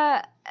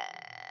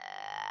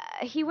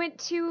went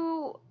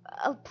to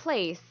a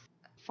place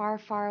far,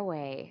 far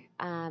away.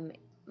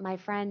 My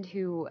friend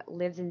who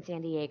lives in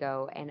San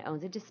Diego and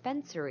owns a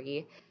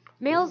dispensary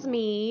mails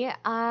me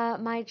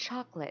my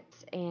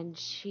chocolates, and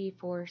she,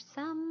 for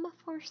some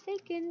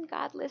forsaken,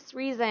 godless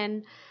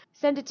reason,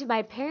 sent it to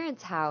my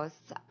parents' house,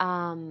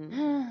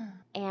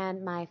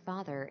 and my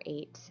father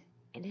ate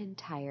an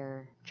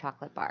entire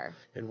chocolate bar.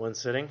 In one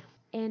sitting?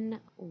 In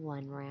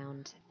one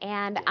round.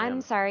 And Damn.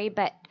 I'm sorry,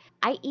 but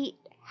I eat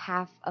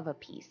half of a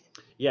piece.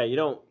 Yeah, you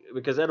don't,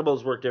 because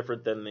edibles work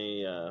different than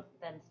the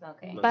Than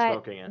smoking. than But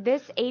smoking it.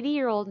 this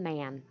 80-year-old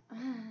man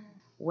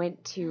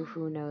went to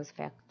who knows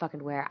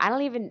fucking where.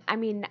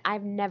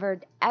 I've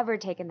never, ever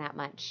taken that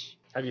much.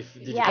 Did you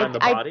Yeah, find the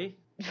body?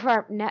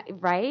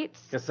 Right?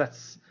 Because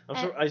that's,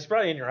 he's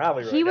probably in your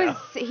alley right now.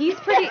 He's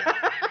pretty,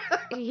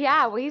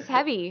 yeah, well, he's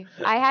heavy.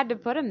 I had to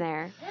put him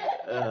there.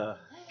 God,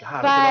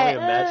 But- I can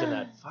only imagine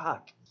that.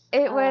 Fuck.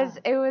 It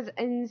was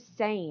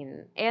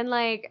insane. And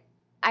like,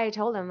 I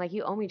told him, like,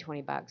 you owe me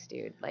 $20,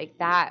 dude. Like,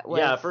 that was...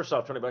 Yeah, first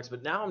off, $20,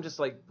 but now I'm just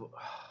like,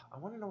 I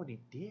want to know what he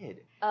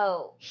did.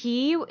 Oh.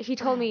 He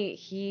told me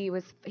he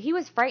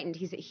was frightened.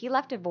 He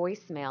left a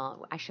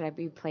voicemail. Should I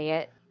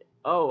replay it?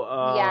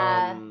 Oh,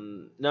 Yeah.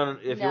 No,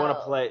 if you want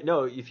to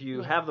No. play, if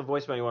you have the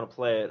voicemail you want to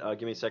play it,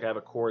 give me a sec. I have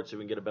a cord so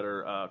we can get a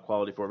better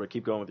quality for it, but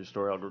keep going with your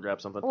story. I'll go grab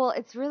something. Well,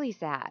 it's really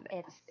sad.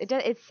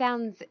 It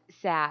sounds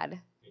sad.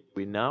 Do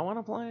we not want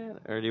to play it,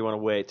 or do you want to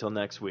wait till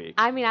next week?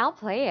 I mean, I'll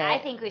play it. I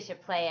think we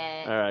should play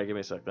it. All right, give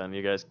me a sec then.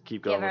 You guys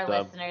keep going Give our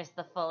with listeners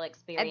the full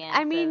experience.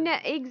 I mean,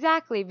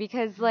 exactly,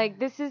 because like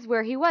this is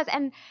where he was,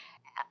 and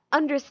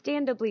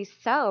understandably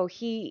so.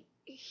 He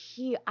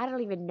I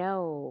don't even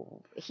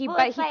know. He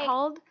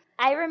called.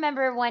 I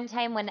remember one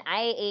time when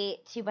I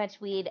ate too much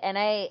weed, and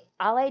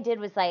all I did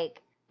was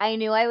like, I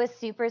knew I was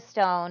super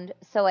stoned,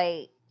 so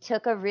I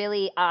took a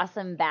really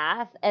awesome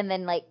bath and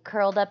then like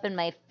curled up in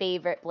my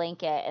favorite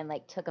blanket and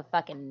like took a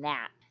fucking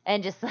nap.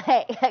 And just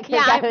like, because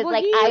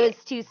I was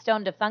too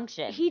stoned to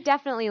function. He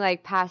definitely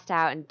like passed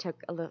out and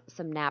took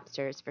some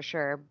napsters for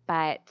sure,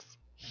 but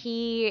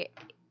he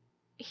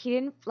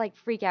didn't like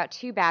freak out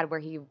too bad where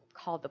he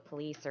called the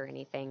police or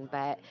anything,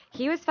 but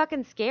he was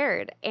fucking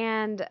scared.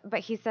 But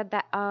he said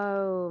that,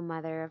 oh,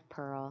 mother of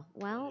pearl.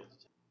 Well,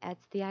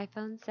 that's the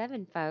iPhone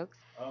 7, folks.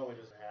 Oh, it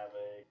doesn't have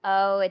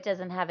It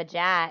doesn't have a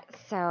jack.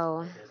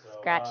 So,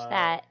 Scratch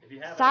that.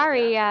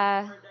 sorry,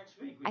 I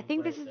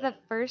think this is the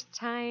first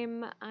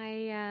time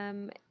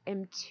I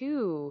am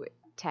too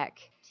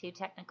Too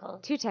technical.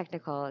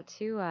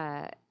 too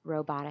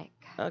robotic.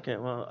 Okay,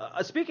 well,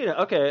 speaking of,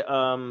 okay,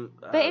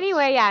 But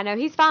anyway, yeah, no,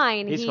 he's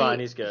fine. He's fine,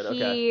 he's good,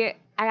 okay.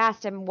 I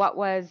asked him what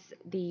was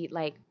the,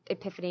 like,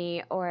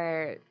 epiphany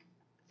or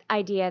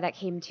idea that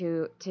came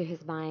to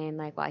his mind,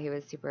 like, while he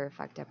was super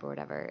fucked up or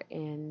whatever,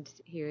 and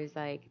he was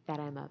like, that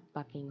I'm a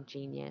fucking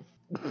genius.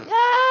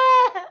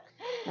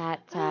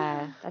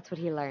 That's what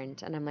he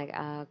learned, and I'm like,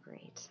 oh,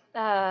 great. Oh,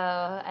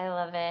 I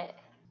love it.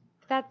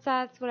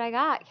 That's what I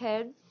got,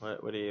 kids.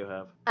 What do you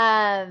have?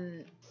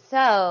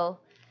 So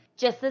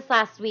just this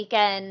last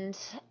weekend,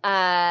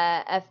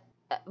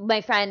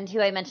 my friend who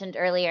I mentioned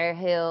earlier,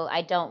 who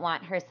I don't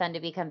want her son to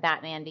become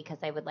Batman because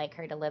I would like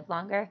her to live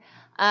longer.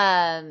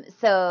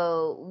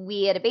 So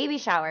we had a baby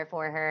shower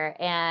for her,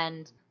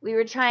 and we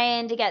were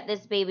trying to get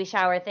this baby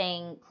shower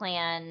thing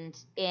planned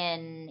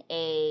in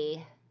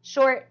a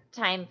short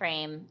time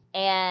frame,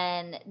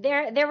 and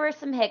there were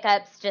some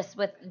hiccups just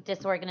with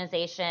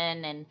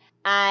disorganization, and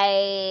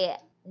I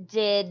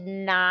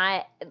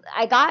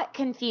got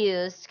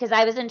confused because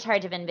I was in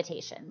charge of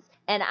invitations,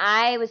 and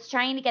I was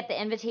trying to get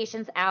the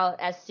invitations out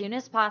as soon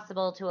as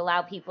possible to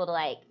allow people to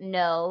like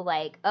know,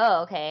 like,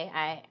 oh, okay,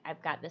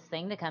 I've got this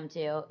thing to come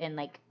to in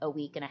like a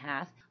week and a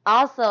half.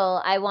 Also,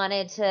 I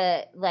wanted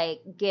to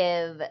like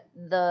give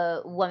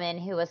the woman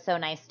who was so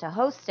nice to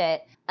host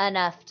it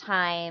enough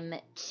time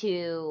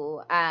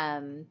to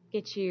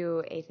Get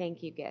you a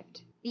thank you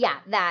gift. yeah,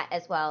 that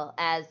as well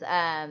as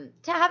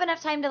to have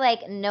enough time to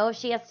like know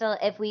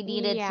if we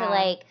needed to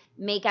like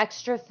make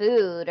extra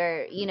food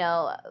or, you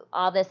know,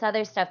 all this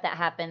other stuff that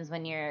happens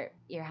when you're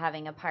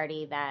having a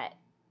party that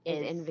is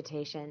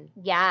invitation.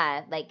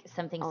 Yeah, like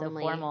something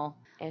Only so formal.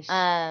 Ish.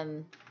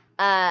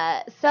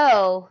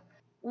 So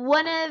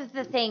one of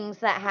the things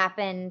that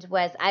happened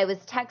was I was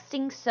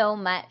texting so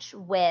much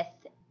with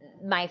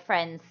my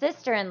friend's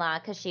sister-in-law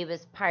because she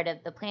was part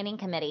of the planning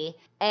committee.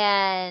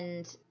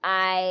 And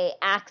I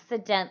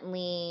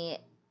accidentally,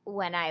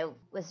 when I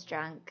was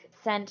drunk,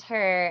 sent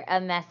her a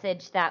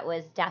message that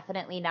was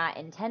definitely not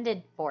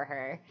intended for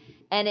her.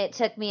 And it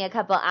took me a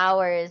couple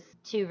hours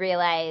to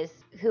realize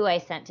who I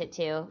sent it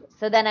to.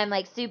 So then I'm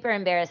like super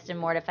embarrassed and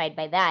mortified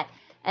by that.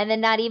 And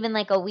then not even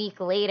like a week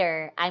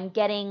later, I'm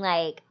getting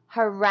like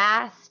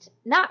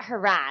not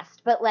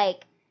harassed, but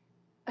like,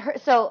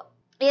 so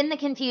in the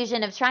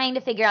confusion of trying to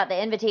figure out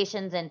the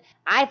invitations, and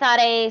I thought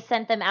I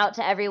sent them out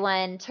to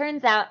everyone.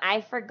 Turns out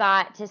I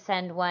forgot to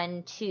send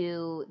one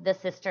to the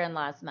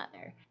sister-in-law's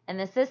mother. And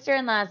the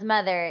sister-in-law's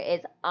mother is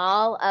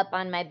all up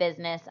on my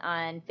business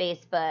on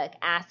Facebook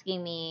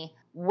asking me,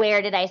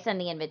 where did I send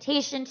the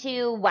invitation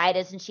to? Why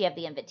doesn't she have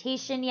the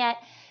invitation yet?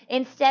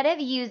 Instead of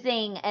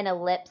using an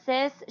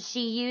ellipsis,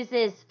 she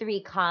uses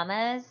 3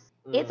 commas.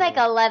 It's like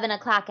 11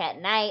 o'clock at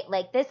night.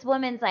 Like, this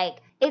woman's like,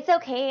 it's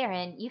okay,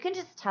 Erin. You can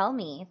just tell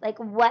me, like,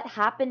 what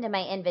happened to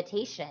my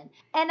invitation.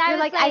 And I was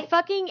like, I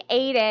fucking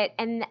ate it,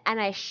 and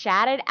I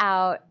shat it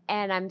out,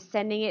 and I'm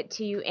sending it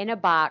to you in a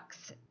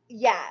box.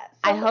 yeah.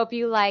 I hope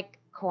you like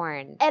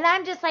corn. And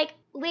I'm just like,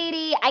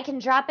 lady, I can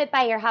drop it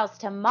by your house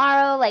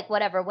tomorrow, like,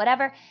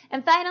 whatever.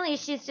 And finally,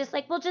 she's just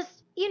like, well, just,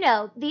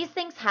 these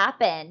things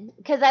happen.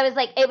 Because I was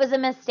like, it was a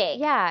mistake.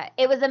 Yeah.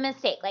 It was a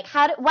mistake. Like,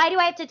 why do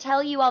I have to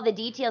tell you all the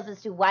details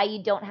as to why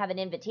you don't have an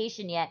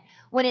invitation yet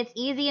when it's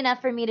easy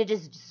enough for me to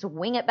just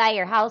swing it by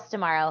your house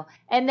tomorrow?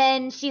 And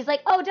then she's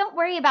like, oh, don't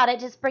worry about it.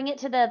 Just bring it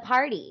to the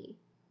party.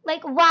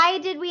 Like, why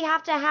did we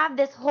have to have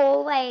this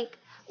whole, like,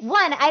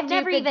 one, I've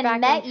never even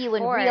met you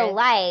in real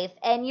life.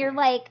 And you're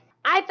like,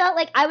 I felt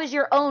like I was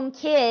your own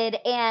kid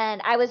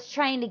and I was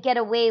trying to get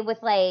away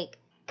with, like,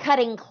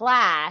 cutting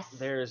class.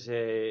 There's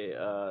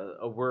a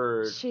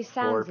word She for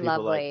sounds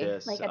people lovely. like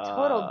this. Like a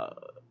total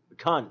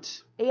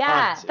cunt.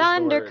 Yeah. Cunt is the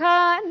Thunder word.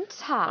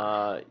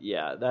 cunt.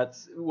 Yeah,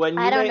 that's when you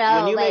I don't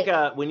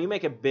know, when you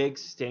make a big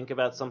stink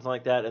about something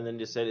like that, and then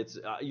just said it's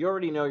you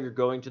already know you're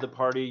going to the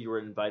party, you were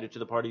invited to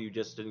the party, you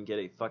just didn't get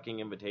a fucking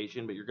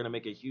invitation, but you're gonna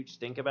make a huge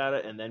stink about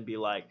it, and then be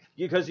like,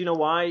 because you know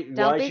why?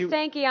 Don't be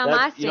stinky on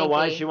my stinky. You know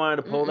why she wanted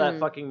to pull that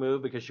fucking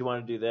move? Because she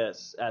wanted to do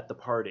this at the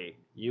party.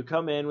 You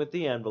come in with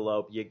the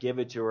envelope, you give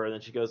it to her, and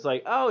then she goes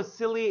like, "Oh,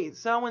 silly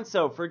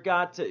so-and-so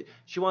forgot to."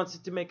 She wants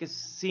it to make a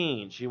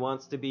scene. She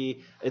wants to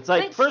be. It's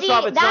like, But first see,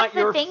 off, it's that's not the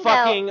your thing, though.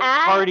 fucking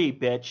party,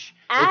 bitch.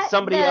 It's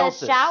somebody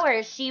else's. At the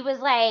shower,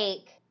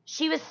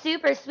 she was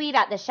super sweet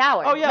at the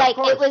shower. Oh, yeah, like,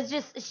 of course. it was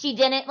just, she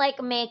didn't,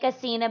 like, make a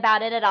scene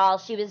about it at all.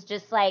 She was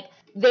just, like,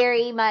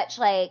 very much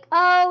like,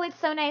 oh, it's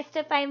so nice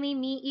to finally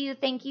meet you.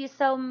 Thank you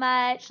so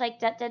much. Like,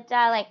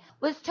 da-da-da. Like,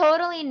 was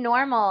totally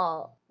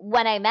normal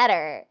when I met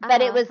her.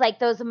 But it was, like,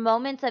 those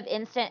moments of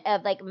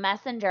like,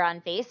 messenger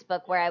on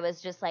Facebook where I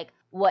was just like,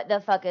 what the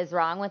fuck is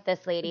wrong with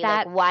this lady?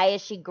 Like, why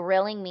is she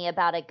grilling me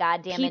about a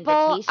goddamn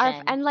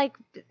invitation? And, like,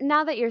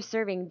 now that you're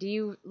serving, do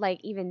you, like,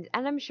 even,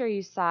 and I'm sure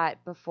you saw it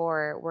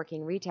before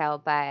working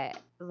retail, but,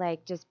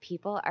 like, just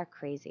people are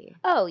crazy.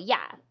 Oh,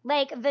 yeah.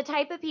 Like, the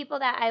type of people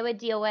that I would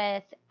deal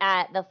with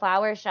at the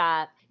flower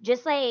shop,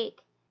 just, like,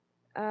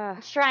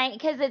 trying,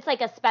 because it's,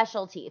 like, a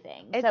specialty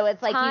thing. So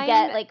it's, like, you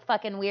get, like,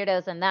 fucking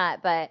weirdos in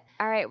that, but.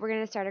 All right, we're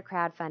going to start a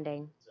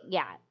crowdfunding.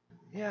 Yeah.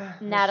 Yeah.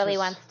 Natalie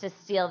wants to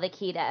steal the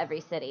key to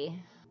every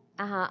city.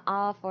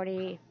 All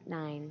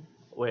 49.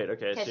 Wait,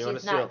 okay. Because So you want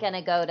she's to steal? not going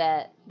to go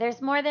to.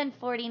 There's more than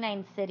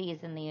 49 cities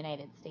in the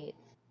United States.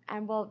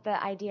 And, well,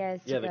 the idea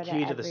is to the go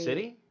key to the every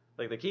city.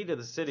 Like the key to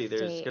the city,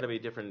 there's state. going to be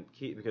different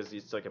key because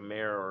it's like a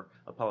mayor or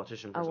a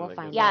politician. Oh, we'll that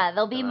find gives Yeah, it.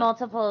 there'll be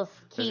multiple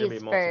There's gonna keys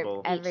be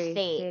multiple. for each every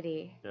state.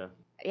 city. Yeah.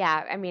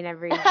 Yeah, I mean,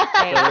 every So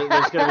state.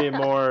 there's going to be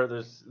more.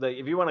 There's like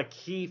if you want a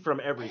key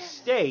from every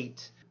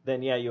state,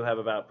 then yeah, you have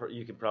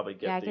you could probably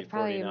get Yeah, I the could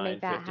probably 49,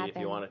 make that 50 if you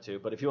happen. wanted to.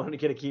 But if you wanted to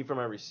get a key from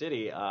every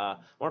city,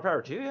 more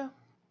power to you.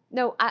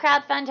 No,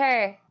 Crowdfund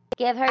her.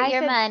 Give her I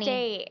your said money.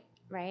 state,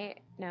 right?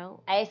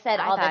 No. I said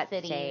I all the thought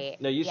cities. state.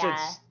 No, you Yeah.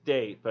 said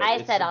state, but I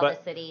it's, said all but,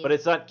 the cities. But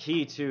it's not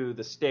key to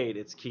the state;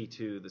 it's key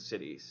to the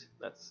cities.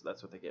 That's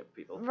what they give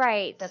people.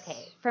 Right. It's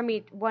okay. For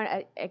me, one.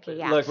 Okay,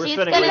 yeah. Look, we're She's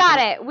spending. gonna way We got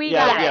too- it. We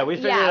yeah, got it. yeah, we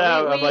figured it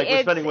out. I'm like,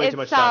 we're spending way too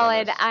much it's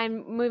solid. time on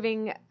this. I'm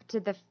moving to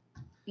the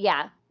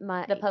Yeah,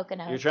 the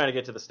Poconos. You're trying to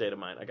get to the state of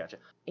mind. I gotcha.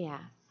 yeah.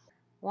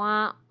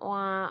 Wah,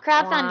 wah,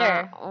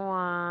 Crowdfunder. Wah,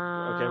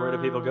 wah. Okay, where do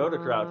people go to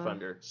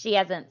crowdfunder? She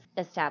hasn't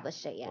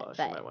established it yet, Well, she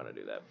but might want to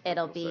do that.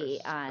 it'll before be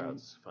it on-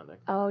 starts crowdfunding.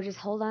 Oh, just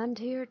hold on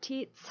to your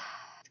teats.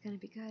 It's gonna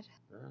be good.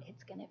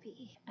 it's gonna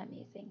be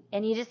amazing.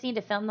 And you just need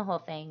to film the whole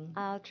thing.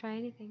 I'll try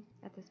anything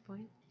at this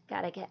point.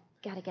 Gotta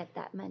get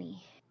that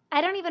money. I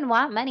don't even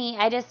want money.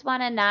 I just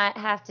want to not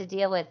have to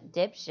deal with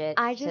dipshits.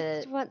 I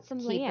just to want some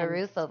keep land. a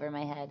roof over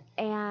my head.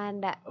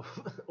 And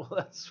Well,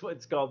 that's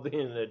what's called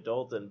being an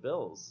adult in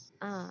bills.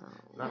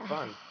 Not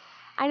fun.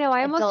 I know.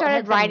 I almost Adulthood's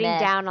started a writing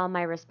myth. down all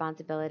my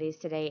responsibilities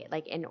today,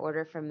 like in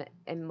order from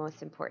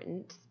most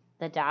important.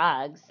 The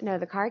dogs. No,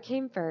 the car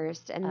came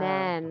first, and Oh,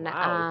 then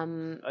wow.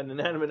 An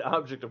inanimate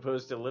object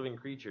opposed to living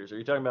creatures. Are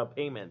you talking about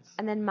payments?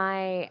 and then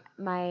my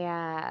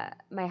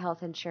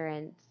health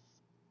insurance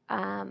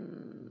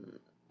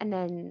And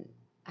then,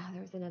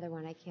 there was another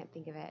one. I can't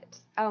think of it.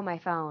 Oh, my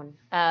phone.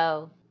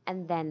 Oh.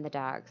 And then the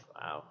dogs.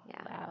 Wow.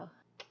 Yeah. Wow.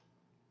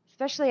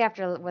 Especially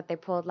after what they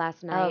pulled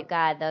last Oh, night.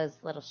 God, those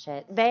little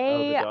shits.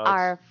 They dogs.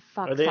 are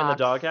fuck socks. Are they in the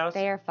doghouse?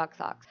 They are fuck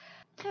socks.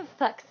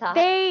 Fuck socks.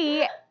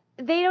 They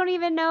don't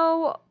even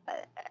know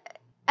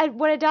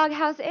what a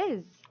doghouse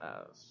is.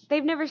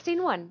 They've never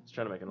seen one. Just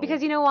trying to make an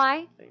Because you know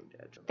why? thing.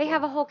 They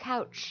have a whole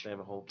couch They have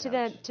a whole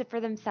couch. for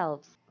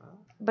themselves. Oh.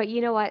 But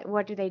you know what?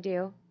 What do? They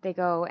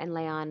go and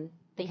lay on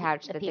the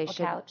couch the that they people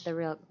should, couch.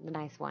 the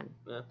nice one.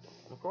 Yeah,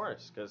 of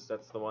course, because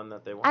that's the one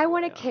that they want. I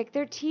want to lay on. kick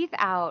their teeth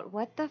out.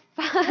 What the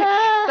fuck?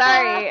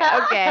 Sorry.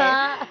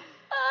 Okay.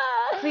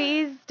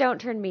 Please don't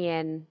turn me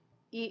in.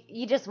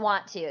 You just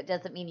want to. It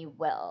doesn't mean you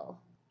will.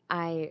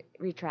 I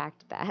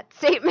retract that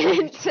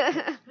statement.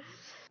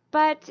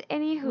 But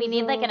anywho, We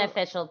need like an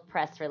official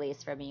press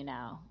release from you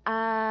now.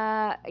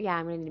 yeah,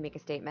 I'm gonna need to make a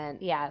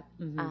statement. Yeah.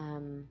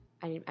 Mm-hmm.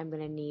 I'm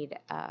gonna need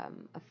a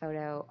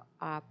photo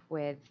op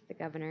with the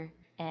governor.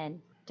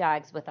 And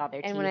dogs with all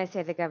their teeth. And when I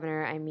say the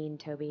governor, I mean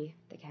Toby,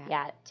 the cat.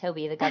 Yeah,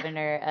 Toby, the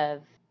governor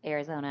of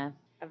Arizona.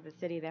 Of the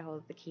city that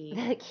holds the key.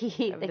 The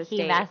key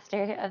state.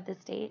 master of the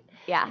state.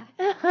 Yeah.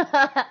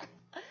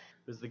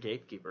 Who's the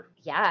gatekeeper?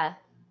 Yeah.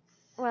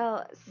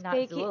 Well, Not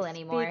Zool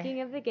anymore.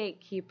 Speaking of the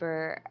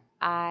gatekeeper,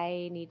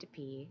 I need to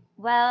pee.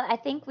 Well, I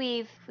think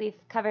we've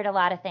covered a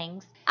lot of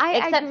things. I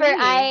Except agree. for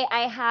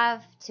I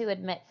have to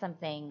admit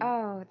something.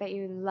 Oh, that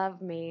you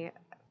love me.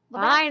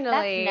 Well,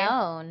 Finally. That's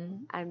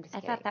known. I'm just I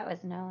kidding. thought that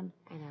was known.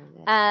 I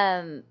know.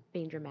 That's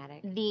being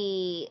dramatic.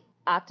 The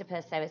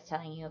octopus I was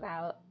telling you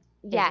about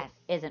Yes.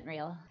 isn't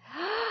real.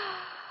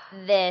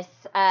 This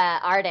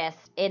artist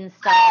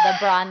installed a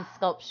bronze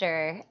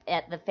sculpture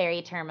at the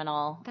ferry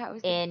terminal That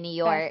was in the New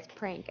York. best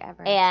prank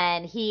ever.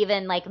 And he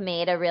even like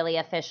made a really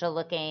official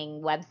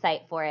looking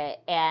website for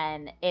it.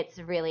 And it's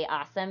really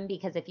awesome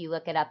because if you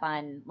look it up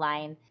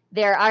online,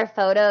 there are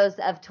photos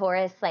of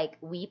tourists like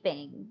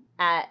weeping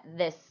at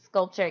this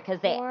sculpture because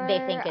they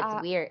think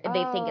it's weird.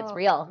 They think it's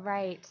real.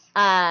 Right.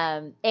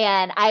 And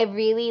I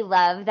really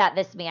love that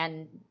this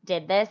man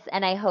did this,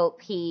 and I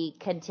hope he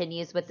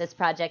continues with this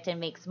project and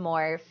makes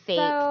more fake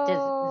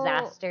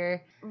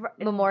disaster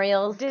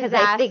memorials because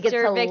I think it's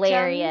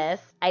hilarious.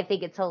 Victims? I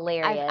think it's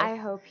hilarious. I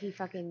hope he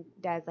fucking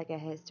does like a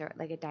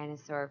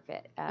dinosaur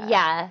fit.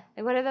 Yeah.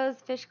 What are those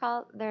fish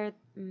called? They're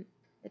the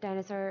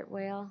dinosaur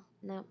whale.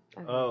 No.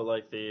 Okay. Oh,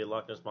 like the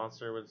Loch Ness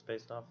Monster was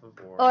based off of?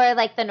 Or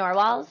like the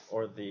narwhals.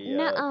 Or the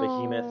No.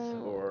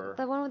 behemoth, or...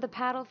 The one with the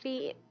paddle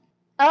feet.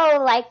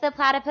 Oh, like the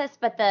platypus,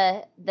 but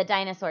the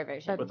dinosaur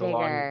version. But with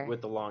bigger.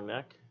 with the long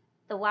neck?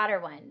 The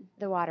water one.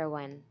 The water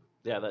one.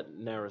 Yeah, that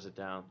narrows it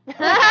down. Let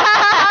me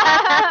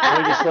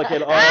just look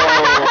at... Oh,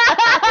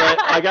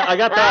 I got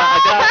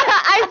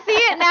that. I see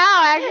it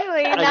now,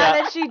 actually. Now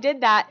that she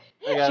did that.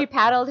 She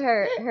paddled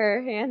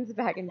her hands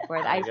back and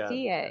forth. I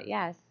see it,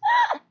 yes.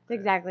 That's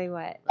exactly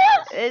what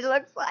it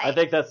looks like. I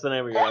think that's the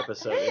name of your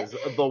episode, is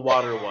The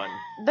Water One.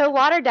 The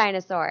water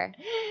dinosaur.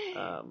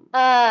 Anyone?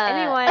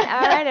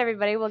 All right,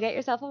 everybody. Well, get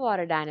yourself a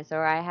water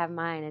dinosaur. I have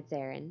mine. It's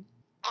Aaron.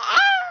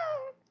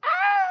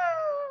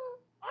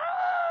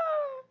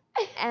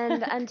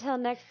 And until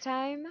next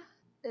time,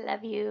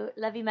 Love you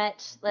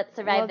much. Let's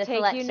survive we'll this take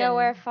election. you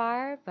nowhere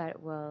far,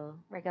 but we'll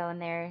We're going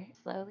there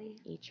slowly.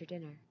 eat your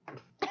dinner.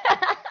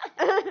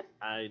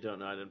 I don't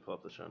know. I didn't pull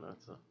up the show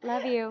notes. So.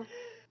 Love you.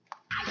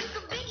 I used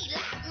to be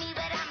like me,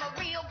 but I'm a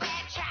real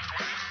bad child.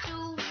 I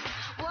do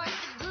what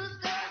the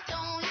good girls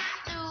don't. I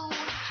do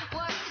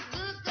what the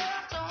good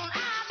girls don't. I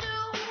do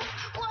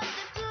what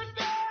the good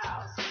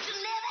girls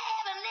should never,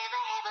 ever,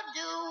 never, ever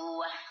do.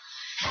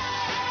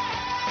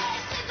 Hey,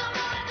 since I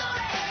wanna go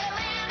to hell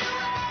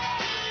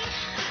anyway,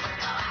 I'm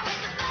going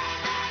with the bang,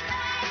 bang,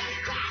 bang,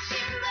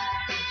 crashing,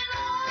 burning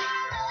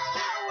all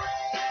the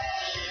way.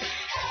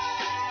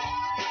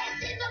 Hey,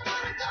 since I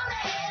wanna go to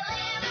hell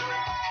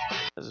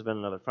anyway. This has been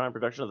another fine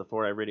production of the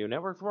 4i Radio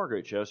Network. For more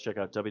great shows, check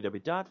out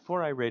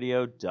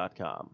www.4iradio.com.